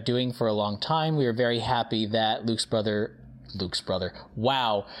talked about doing for a long time. We were very happy that Noah's brother Luke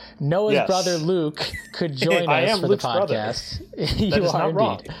could join us for Luke's the podcast. You are not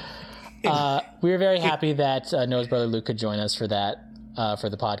indeed. Wrong. We were very happy that Noah's brother Luke could join us for that. for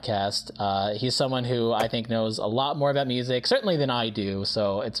the podcast. He's someone who I think knows a lot more about music, certainly than I do.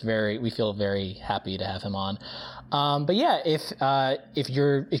 So we feel very happy to have him on. But yeah,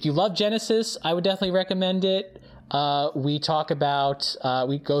 if you love Genesis, I would definitely recommend it. We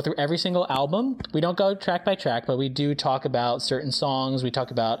go through every single album. We don't go track by track, but we do talk about certain songs. We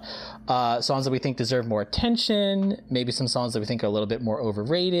talk about songs that we think deserve more attention, maybe some songs that we think are a little bit more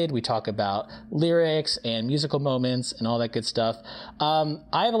overrated. We talk about lyrics and musical moments and all that good stuff.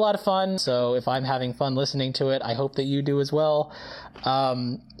 I have a lot of fun, so if I'm having fun listening to it, I hope that you do as well.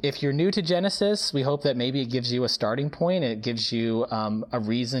 If you're new to Genesis, we hope that maybe it gives you a starting point. It gives you a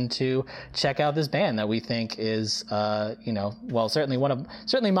reason to check out this band that we think is, certainly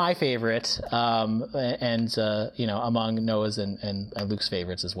certainly my favorite, and among Noah's and Luke's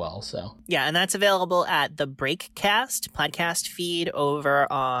favorites as well. So yeah, and that's available at the Breakcast podcast feed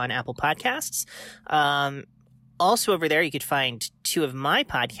over on Apple Podcasts. Also over there, you could find two of my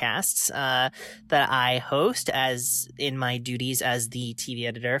podcasts that I host as in my duties as the TV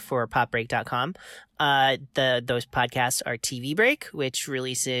editor for popbreak.com. Those podcasts are TV Break, which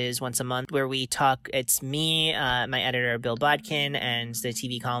releases once a month, where we talk. It's me, my editor, Bill Bodkin, and the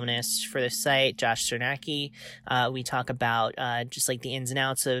TV columnist for the site, Josh Cernacki. We talk about just like the ins and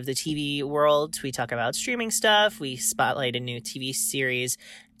outs of the TV world. We talk about streaming stuff. We spotlight a new TV series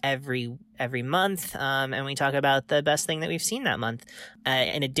every month, and we talk about the best thing that we've seen that month.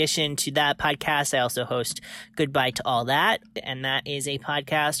 In addition to that podcast, I also host Goodbye to All That, and that is a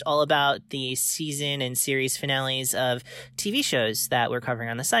podcast all about the season and series finales of TV shows that we're covering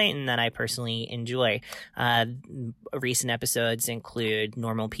on the site and that I personally enjoy. Recent episodes include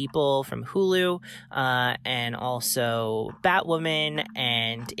Normal People from Hulu, and also Batwoman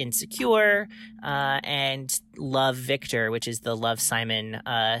and Insecure, and Love Victor, which is the Love Simon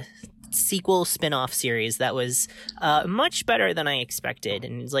sequel spin-off series that was much better than I expected,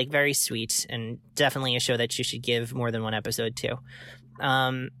 and it's like very sweet and definitely a show that you should give more than one episode to.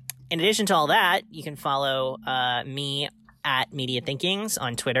 In addition to all that, you can follow me at Media Thinkings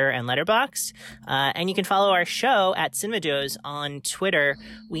on Twitter and Letterboxd, and you can follow our show at Cinema Joes on Twitter.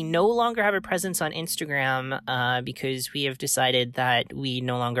 We no longer have a presence on Instagram because we have decided that we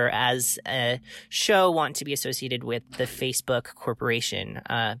no longer, as a show, want to be associated with the Facebook Corporation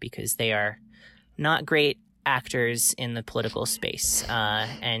because they are not great actors in the political space,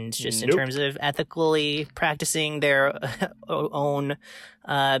 and just in terms of ethically practicing their own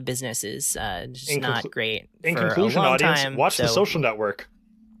businesses, just not great. In for conclusion, a long audience, time, watch The Social Network.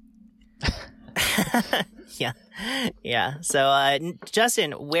 Yeah. So,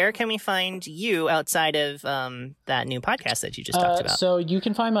 Justin, where can we find you outside of that new podcast that you just talked about? So you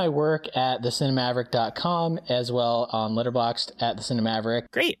can find my work at thecinemaverick.com as well on Letterboxd at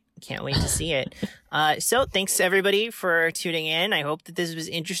thecinemaverick. Great. Can't wait to see it. So thanks everybody for tuning in. I hope that this was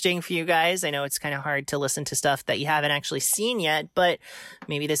interesting for you guys. I know it's kind of hard to listen to stuff that you haven't actually seen yet, but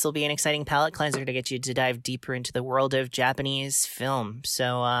maybe this will be an exciting palate cleanser to get you to dive deeper into the world of Japanese film.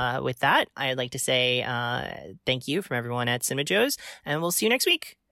 So with that, I'd like to say thank you from everyone at Cinema Joes, and we'll see you next week.